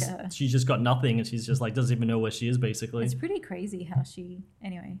 she's just got nothing, and she's just like doesn't even know where she is. Basically, it's pretty crazy how she.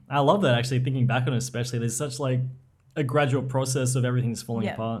 Anyway, I love that actually. Thinking back on it, especially, there's such like a gradual process of everything's falling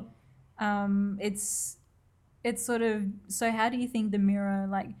apart. It's sort of. So how do you think the mirror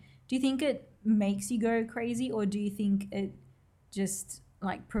like? Do you think it makes you go crazy, or do you think it just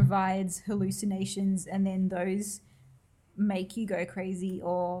like provides hallucinations and then those make you go crazy?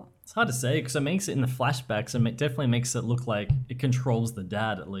 Or it's hard to say because it makes it in the flashbacks and it definitely makes it look like it controls the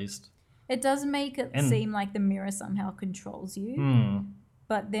dad at least. It does make it seem like the mirror somehow controls you,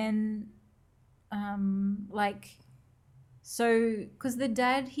 but then like, so because the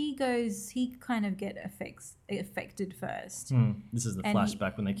dad he kind of get affected first. This is the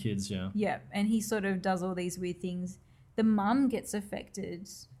flashback when they're kids. And he sort of does all these weird things. The mum gets affected.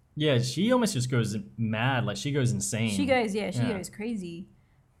 She almost just goes mad, like she goes insane. She goes crazy.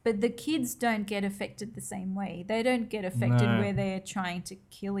 But the kids don't get affected the same way. They don't get affected where they're trying to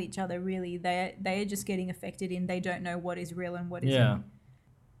kill each other, really. They're just getting affected in they don't know what is real and what isn't.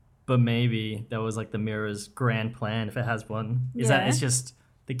 But maybe that was like the mirror's grand plan, if it has one. Is that it's just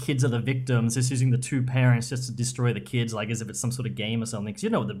the kids are the victims, just using the two parents just to destroy the kids, like as if it's some sort of game or something. Because you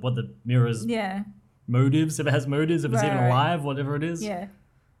know what the mirror's motives, if it has motives, if it's even alive, whatever it is. Yeah.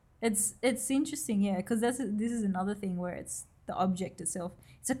 It's interesting, yeah, because this is another thing where it's the object itself.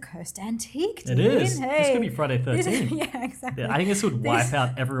 It's a cursed antique, dude. It is. Hey. This could be Friday 13th. Yeah, exactly. Yeah, I think this would wipe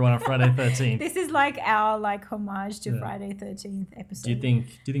out everyone on Friday 13th. This is like our homage to Friday 13th episode. Do you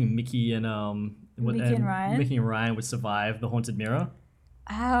think Mickey and Mickey and Ryan would survive the haunted mirror?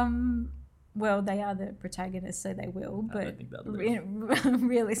 Well, they are the protagonists, so they will. But I don't think they'll live.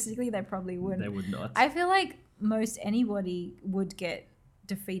 Realistically, they probably wouldn't. They would not. I feel like most anybody would get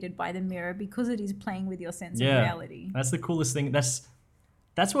defeated by the mirror because it is playing with your sense of reality. That's the coolest thing.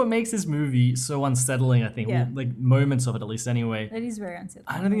 That's what makes this movie so unsettling, I think. Yeah. Like moments of it, at least, anyway. It is very unsettling.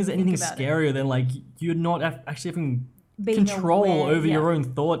 I don't think there's anything scarier than like you're not actually having control over your own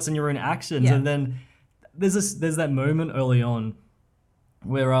thoughts and your own actions. And then there's that moment early on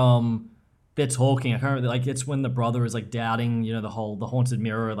where they're talking. I can't remember, like it's when the brother is like doubting, the haunted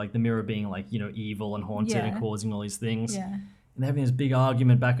mirror, like the mirror being like, evil and haunted and causing all these things. Yeah. And they're having this big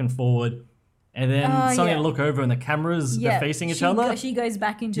argument back and forward. And then suddenly they look over and the cameras, they're facing each other. She goes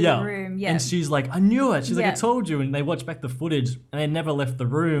back into the room. Yeah. And she's like, I knew it. She's like, I told you. And they watch back the footage and they never left the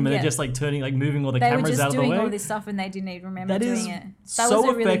room. And they're just like moving all the cameras out of the way. They were just doing all this stuff and they didn't even remember doing it. That is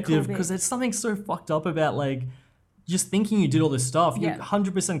so effective because there's something so fucked up about like just thinking you did all this stuff. You're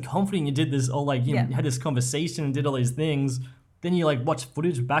 100% confident you did this, or like you had this conversation and did all these things. Then you like watch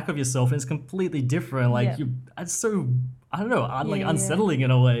footage back of yourself and it's completely different. Like it's so, I don't know, unsettling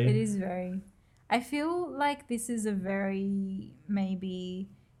in a way. It is very. I feel like this is a very maybe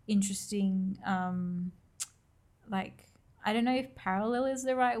interesting, like, I don't know if parallel is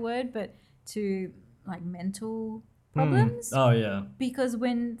the right word, but to like mental problems. Oh, yeah. Because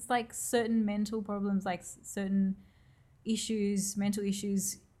when it's like certain mental problems, like certain mental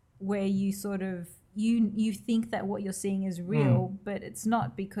issues where you sort of, you think that what you're seeing is real, but it's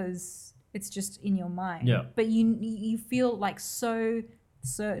not because it's just in your mind. Yeah. But you feel like so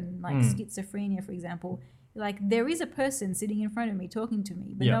certain, like schizophrenia, for example, like there is a person sitting in front of me talking to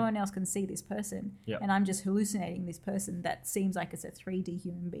me, but no one else can see this person, and I'm just hallucinating this person that seems like it's a 3D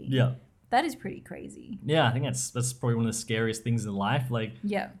human being. Yeah, that is pretty crazy. Yeah, I think that's probably one of the scariest things in life. Like,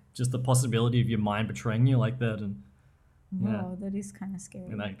 just the possibility of your mind betraying you like that, and that is kind of scary.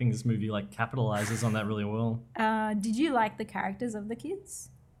 And I think this movie like capitalizes on that really well. Did you like the characters of the kids?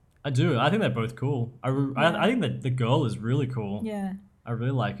 I do. I think they're both cool. I think that the girl is really cool. Yeah. I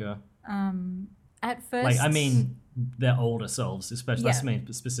really like her. At first, like, I mean, their older selves, especially. That's me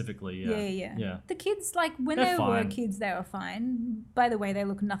specifically. Yeah. The kids, like when they were kids, they were fine. By the way, they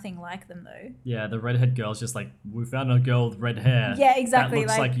look nothing like them though. Yeah, the redhead girl's just like, we found a girl with red hair. Yeah, exactly. That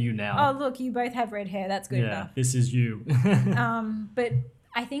looks like you now. Oh, look, you both have red hair. That's good enough. Yeah, this is you. But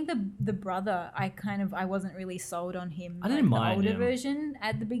I think the brother, I wasn't really sold on him. I didn't mind the older him. Version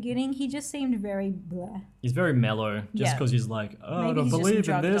at the beginning. He just seemed very blah. He's very mellow, just because he's like, I don't believe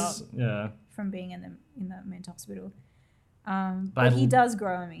in this. Yeah. From being in the mental hospital, but he does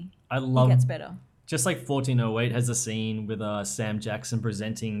grow on me. He gets better. Just like 1408 has a scene with Sam Jackson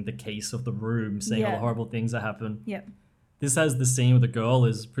presenting the case of the room, saying all the horrible things that happen. Yep. This has the scene where the girl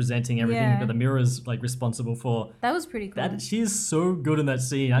is presenting everything that the mirror is like responsible for. That was pretty cool. She is so good in that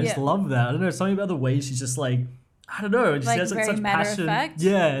scene. I just love that. I don't know, something about the way she's just like, I don't know, she has like such passion.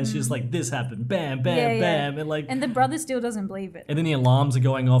 Yeah, and she's like, this happened, bam, bam, bam, and like, and the brother still doesn't believe it. And then the alarms are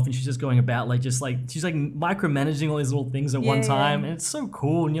going off, and she's just going about like, she's like micromanaging all these little things at one time, and it's so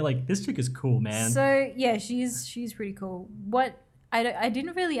cool. And you're like, this chick is cool, man. So yeah, she's pretty cool. What I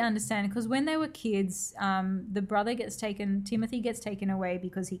didn't really understand, because when they were kids, the brother Timothy gets taken away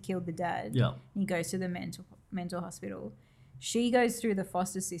because he killed the dad. Yeah, he goes to the mental hospital. She goes through the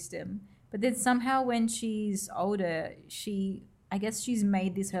foster system. But then somehow when she's older, I guess she's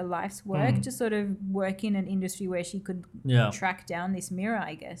made this her life's work to sort of work in an industry where she could track down this mirror,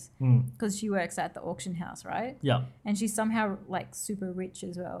 I guess. Because she works at the auction house, right? Yeah. And she's somehow like super rich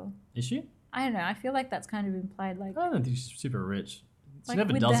as well. Is she? I don't know. I feel like that's kind of implied. Like, I don't think she's super rich. She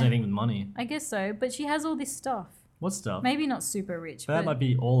never does anything with money. I guess so. But she has all this stuff. What stuff? Maybe not super rich. That might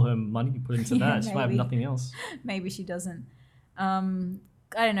be all her money put into that. She might have nothing else. Maybe she doesn't.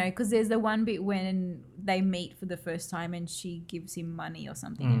 I don't know, because there's the one bit when they meet for the first time and she gives him money or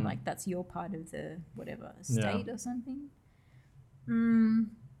something, and like, that's your part of the whatever estate or something.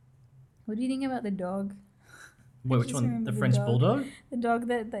 What do you think about the dog? Wait, which one? The French bulldog? The dog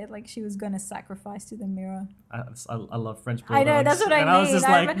that like she was going to sacrifice to the mirror. I love French bulldogs. I know, that's what I mean. I was just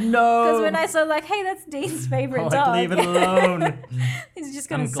like, no. Because when I saw like, hey, that's Dean's favorite like, dog. leave it alone. He's just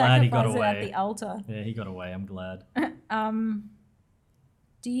going to sacrifice it at the altar. Yeah, he got away. I'm glad.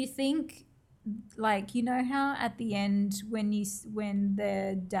 Do you think, like, you know how at the end when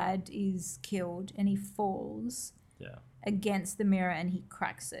the dad is killed and he falls against the mirror and he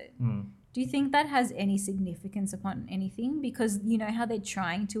cracks it? Do you think that has any significance upon anything? Because you know how they're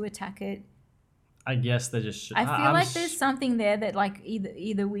trying to attack it. I guess they just. I feel like there's something there that like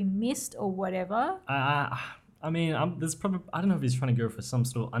either we missed or whatever. I mean, there's probably, I don't know if he's trying to go for some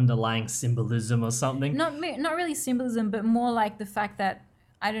sort of underlying symbolism or something. Not really symbolism, but more like the fact that,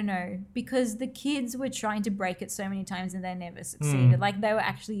 I don't know, because the kids were trying to break it so many times and they never succeeded. Like they were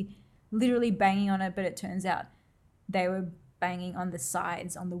actually literally banging on it, but it turns out they were banging on the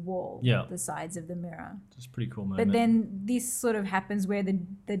sides, on the wall, the sides of the mirror. It's a pretty cool moment. But then this sort of happens where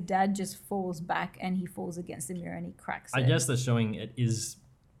the dad just falls back and he falls against the mirror and he cracks it. I guess they're showing it is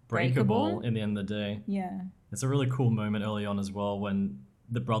breakable in the end of the day. Yeah. It's a really cool moment early on as well when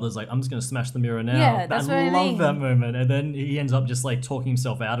the brother's like, I'm just going to smash the mirror now. Yeah, that's what I mean. I love that moment. And then he ends up just like talking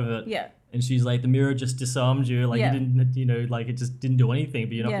himself out of it. Yeah. And she's like, the mirror just disarmed you. Like, you didn't, you know, like it just didn't do anything,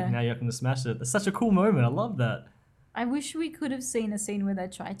 but now you're going to smash it. That's such a cool moment. I love that. I wish we could have seen a scene where they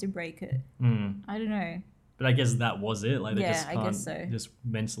tried to break it. I don't know. But I guess that was it. Like they just I can't, guess so. just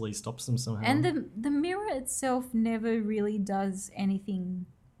mentally stops them somehow. And the mirror itself never really does anything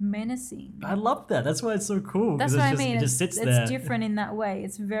menacing. I love that. That's why it's so cool. That's what I mean. It just sits there. It's different in that way.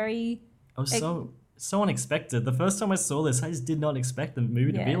 It's very... I was so unexpected. The first time I saw this, I just did not expect the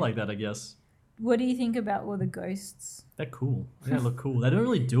movie to be like that, I guess. What do you think about all the ghosts? They're cool. They look cool. They don't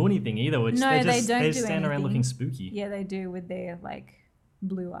really do anything either. They don't They do stand around anything. looking spooky. Yeah, they do with their, like,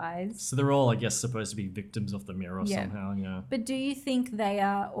 blue eyes. So they're all, I guess, supposed to be victims of the mirror somehow, yeah. But do you think they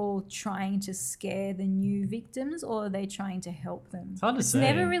are all trying to scare the new victims or are they trying to help them? It's hard to say.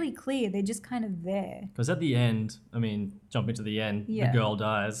 It's never really clear. They're just kind of there. Because at the end, I mean, jumping to the end, the girl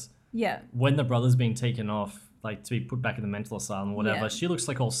dies. Yeah. When the brother's being taken off, like, to be put back in the mental asylum or whatever, she looks,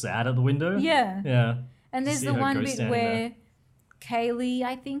 like, all sad at the window. Yeah. Yeah. And there's the one bit where Kaylee,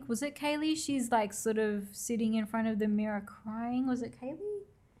 I think, was it Kaylee? She's like sort of sitting in front of the mirror crying. Was it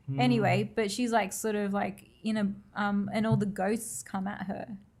Kaylee? Anyway, but she's like sort of like in a and all the ghosts come at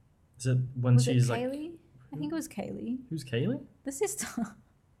her. Is it when was she's it like Kaylee? I think it was Kaylee. Who's Kaylee? The sister.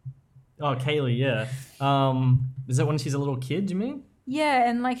 Oh, Kaylee, yeah. Is that when she's a little kid, do you mean? Yeah,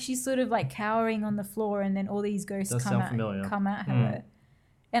 and like she's sort of like cowering on the floor and then all these ghosts come at her.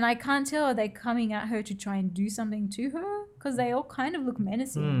 And I can't tell, are they coming at her to try and do something to her? Because they all kind of look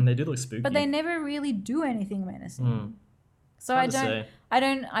menacing. They do look spooky. But they never really do anything menacing. So I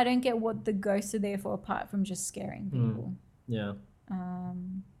don't get what the ghosts are there for apart from just scaring people. Yeah.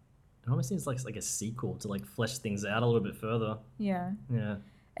 It almost seems like a sequel to like flesh things out a little bit further. Yeah. Yeah.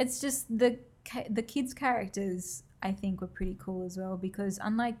 It's just the kids' characters I think were pretty cool as well because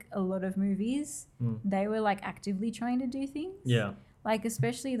unlike a lot of movies, they were like actively trying to do things. Yeah. Like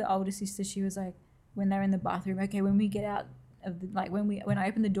especially the older sister, she was like when they're in the bathroom, okay, when we get out of the, like when I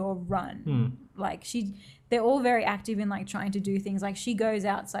open the door, run. Like they're all very active in like trying to do things. Like she goes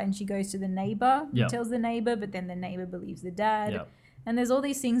outside and she goes to the neighbor, tells the neighbor, but then the neighbor believes the dad. Yep. And there's all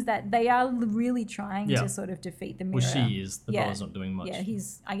these things that they are really trying to sort of defeat the mirror. Well, she is. The brother's not doing much. Yeah,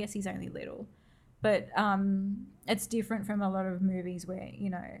 I guess he's only little. But it's different from a lot of movies where,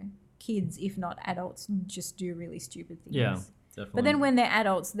 you know, kids, if not adults, just do really stupid things. Yeah, definitely. But then when they're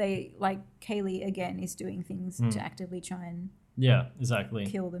adults, they, like Kaylee, again, is doing things to actively try and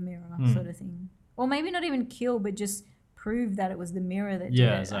kill the mirror sort of thing. Or maybe not even kill, but just prove that it was the mirror that did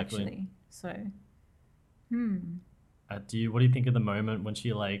it, actually. So, what do you think of the moment when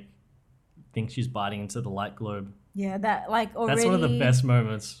she like thinks she's biting into the light globe? Yeah, that like already. That's one of the best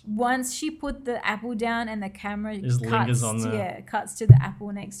moments. Once she put the apple down and the camera lingers on there. Yeah, cuts to the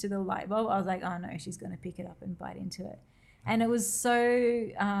apple next to the light bulb. I was like, oh no, she's gonna pick it up and bite into it. And it was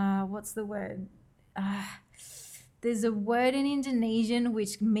so what's the word? There's a word in Indonesian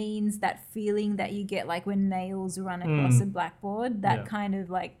which means that feeling that you get like when nails run across a blackboard. That kind of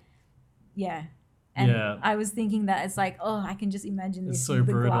like, And I was thinking that it's like, oh, I can just imagine this with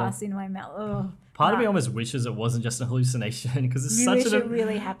the glass in my mouth. Oh, part of me almost wishes it wasn't just a hallucination because it's it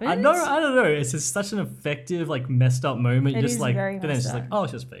really happened. I don't know. It's just such an effective, like messed up moment. It just is like, very but then it's just like, oh,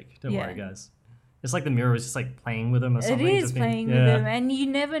 it's just fake. Don't worry, guys. It's like the mirror is just like playing with them or something. It is playing with them, and you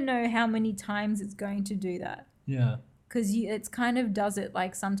never know how many times it's going to do that. Yeah. Because it's kind of does it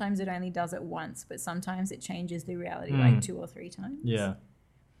like sometimes it only does it once, but sometimes it changes the reality like 2 or 3 times. Yeah.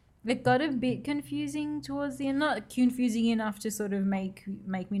 It got a bit confusing towards the end. Not confusing enough to sort of make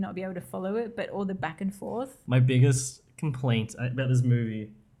me not be able to follow it, but all the back and forth. My biggest complaint about this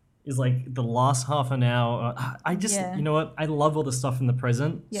movie is like the last half an hour. I just, you know what? I love all the stuff in the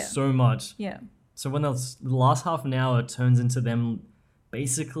present so much. Yeah. So when the last half an hour turns into them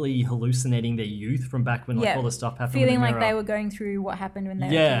basically hallucinating their youth from back when like all the stuff happened. Feeling with the like mirror. they were going through what happened when they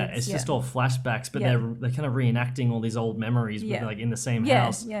were kids. It's just all flashbacks, but they're kind of reenacting all these old memories, but like in the same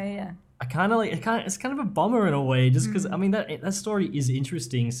house. I kind of like it's kind of a bummer in a way, just because I mean that story is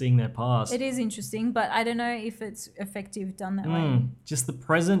interesting, seeing their past. It is interesting, but I don't know if it's effective done that way. Just the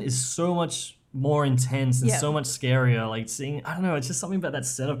present is so much more intense and so much scarier. Like seeing, I don't know, it's just something about that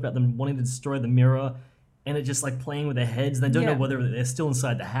setup about them wanting to destroy the mirror, and it just like playing with their heads. They don't know whether they're still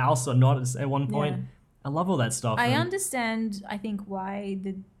inside the house or not at one point. Yeah. I love all that stuff. I understand, I think, why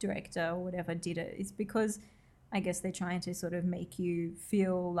the director or whatever did it. It's because I guess they're trying to sort of make you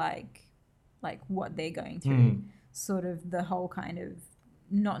feel like what they're going through. Sort of the whole kind of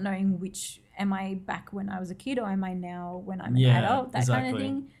not knowing which, am I back when I was a kid or am I now when I'm an adult? That kind of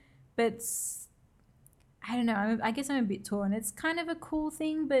thing. But I don't know. I guess I'm a bit torn. It's kind of a cool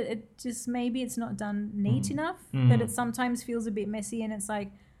thing, but it just maybe it's not done neat enough. But it sometimes feels a bit messy, and it's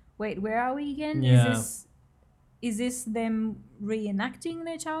like, wait, where are we again? Yeah. Is this them reenacting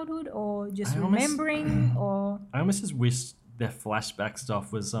their childhood or just remembering? Or I almost just wish their flashback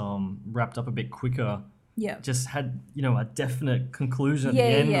stuff was wrapped up a bit quicker. Yeah. Just had, a definite conclusion at the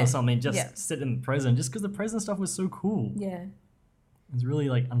end or something. Just sit in the present. Just because the present stuff was so cool. Yeah. It was really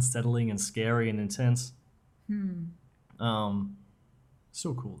like unsettling and scary and intense.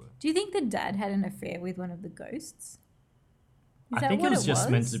 So cool though. Do you think the dad had an affair with one of the ghosts? I think it was just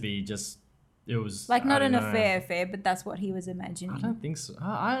meant to be it was like not an affair, but that's what he was imagining. I don't think so.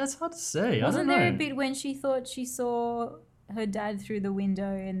 It's hard to say. Wasn't there a bit when she thought she saw her dad through the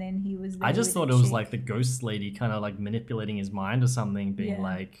window and then he was there? I just thought it was like the ghost lady kind of like manipulating his mind or something, being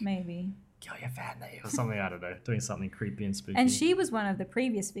like, maybe kill your family or something. I don't know, doing something creepy and spooky. And she was one of the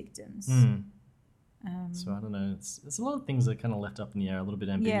previous victims. So I don't know. It's a lot of things that kind of left up in the air, a little bit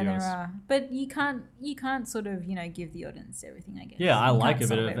ambiguous. Yeah, there are. But you can't sort of give the audience everything, I guess. Yeah, I like a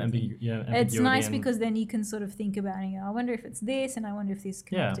bit of ambiguity. It's nice because then you can sort of think about it. I wonder if it's this, and I wonder if this is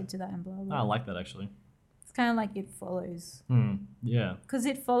connected to that, and blah blah. I like that actually. It's kind of like It Follows. Yeah. Because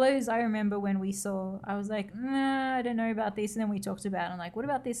It Follows, I remember when we saw, I was like, nah, I don't know about this, and then we talked about it, and I'm like, what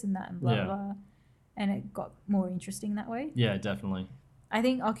about this and that, and blah blah, and it got more interesting that way. Yeah, definitely. I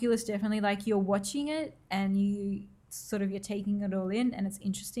think Oculus definitely, like, you're watching it and you're taking it all in and it's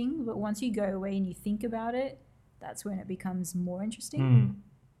interesting. But once you go away and you think about it, that's when it becomes more interesting.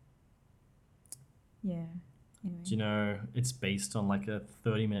 Yeah. Anyway. Do you know it's based on like a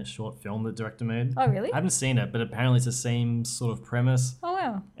 30-minute short film that the director made? Oh, really? I haven't seen it, but apparently it's the same sort of premise. Oh,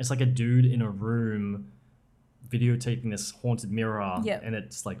 wow. It's like a dude in a room videotaping this haunted mirror and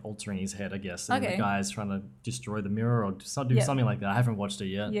it's like altering his head, I guess, and the guy's trying to destroy the mirror or do something like that. I haven't watched it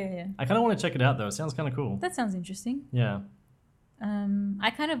yet. I kind of want to check it out though. It sounds kind of cool. That sounds interesting. Yeah. I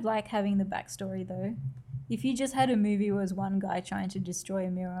kind of like having the backstory though. If you just had a movie where it was one guy trying to destroy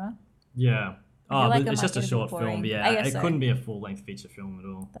a mirror, but it's just a short film. It couldn't be a full-length feature film at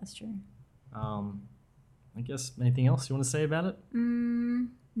all. That's true. I guess anything else you want to say about it?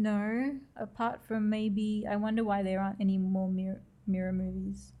 No, apart from maybe, I wonder why there aren't any more mirror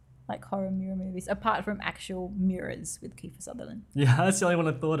movies, like horror mirror movies, apart from actual Mirrors with Kiefer Sutherland. Yeah, that's the only one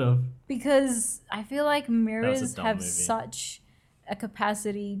I thought of. Because I feel like mirrors have such a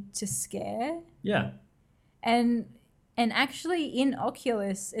capacity to scare. Yeah. And actually in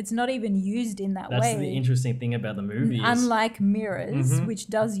Oculus, it's not even used in that way. That's the interesting thing about the movie. Unlike Mirrors, which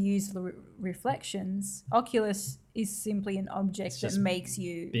does use reflections, Oculus is simply an object that makes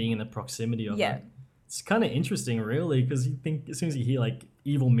you... being in the proximity of it. It's kind of interesting, really, because you think as soon as you hear like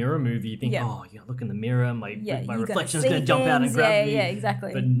evil mirror movie, you think, look in the mirror, my reflection's going to jump out and grab me. Yeah,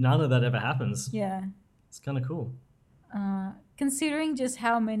 exactly. But none of that ever happens. Yeah. It's kind of cool. Considering just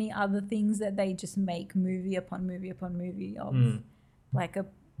how many other things that they just make movie upon movie upon movie of, like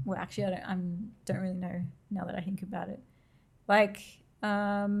actually I don't really know now that I think about it. Like,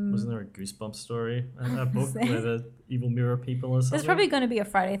 wasn't there a Goosebumps story, a book where the evil mirror people or something? There's probably going to be a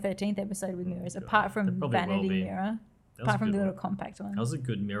Friday 13th episode with mirrors, apart from Vanity Mirror, apart from the little compact one. That was a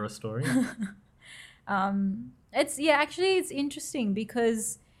good mirror story. It's interesting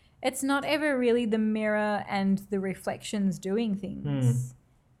because it's not ever really the mirror and the reflections doing things.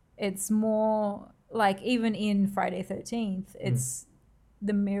 It's more like, even in Friday 13th, it's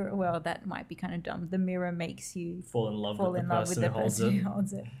the mirror. Well, that might be kind of dumb. The mirror makes you fall in love with the person who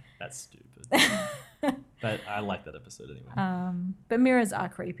holds it. That's stupid. But I like that episode anyway. But mirrors are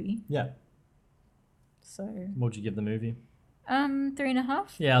creepy. Yeah. So. What'd you give the movie? 3.5.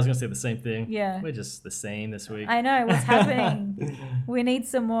 Yeah, I was gonna say the same thing. Yeah. We're just the same this week. I know, what's happening? We need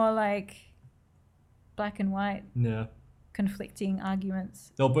some more like black and white. Yeah. conflicting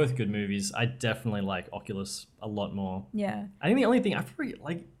arguments. They're both good movies. I definitely like Oculus a lot more. Yeah. I think the only thing I probably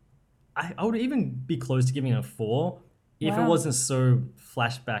like, I would even be close to giving it a 4 if it Wow. wasn't so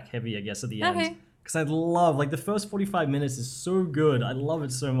flashback heavy, I guess, at the end. Okay. Because I love, like, the first 45 minutes is so good. I love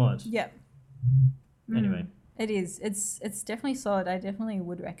it so much. Yep. Anyway. It is. It's definitely solid. I definitely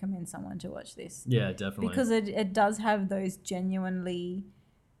would recommend someone to watch this. Yeah, definitely. Because it does have those genuinely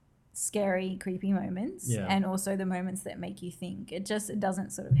scary, creepy moments. Yeah. And also the moments that make you think. It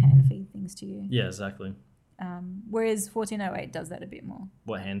doesn't sort of hand feed things to you. Yeah, exactly. Whereas 1408 does that a bit more.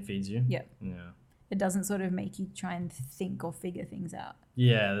 What hand feeds you? Yep. Yeah. It doesn't sort of make you try and think or figure things out.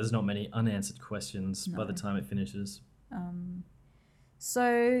 Yeah, there's not many unanswered questions by the No. time it finishes.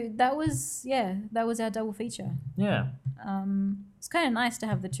 So that was our double feature. Yeah. It's kind of nice to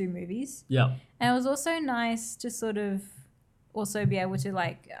have the two movies. Yeah. And it was also nice to sort of also be able to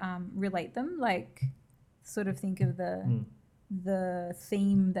like relate them, like sort of think of the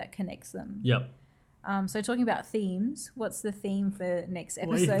theme that connects them. Yep. So talking about themes, what's the theme for next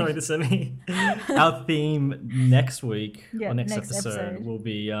What are you episode? throwing this at me? Our theme next week, Yeah, or next next episode, episode. will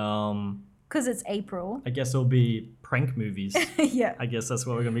be, Because it's April. I guess it'll be prank movies. Yeah. I guess that's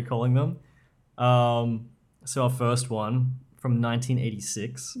what we're going to be calling them. So our first one from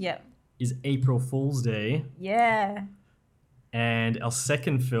 1986 Yeah. is April Fool's Day. Yeah. And our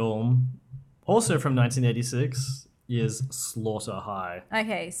second film, also from 1986, is Slaughter High.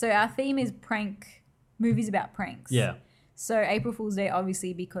 Okay, so our theme is movies about pranks. Yeah. So April Fool's Day,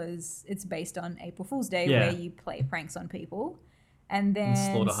 obviously, because it's based on April Fool's Day, Yeah. where you play pranks on people. And then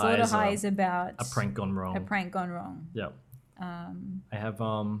Slaughter High Slaughter is High is about A prank gone wrong. a prank gone wrong. Yeah. I have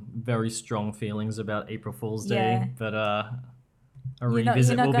very strong feelings about April Fool's Day, Yeah. but a You're not-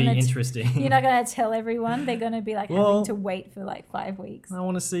 revisit you're not will be gonna interesting. You're not going to tell everyone. They're going to be like Well- having to wait for like 5 weeks. I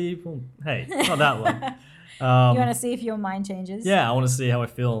want to see. Well, hey, not that long. You want to see if your mind changes? Yeah, I want to see how I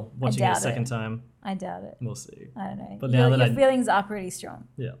feel watching it a doubt second it. time. I doubt it. We'll see. I don't know. But your now that your feelings are pretty strong.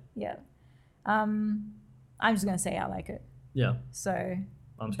 Yeah, Yeah. I'm just going to say I like it. yeah. So,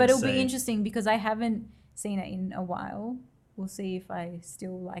 I'm just but gonna it'll be say- interesting because I haven't seen it in a while. We'll see if I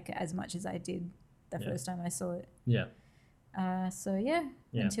still like it as much as I did the Yeah. first time I saw it. Yeah, So yeah,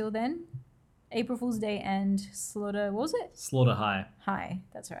 Yeah. until then, April Fool's Day and Slaughter, what was it? Slaughter High. Hi,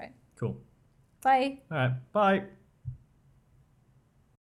 that's right. Cool. Bye. All right. Bye.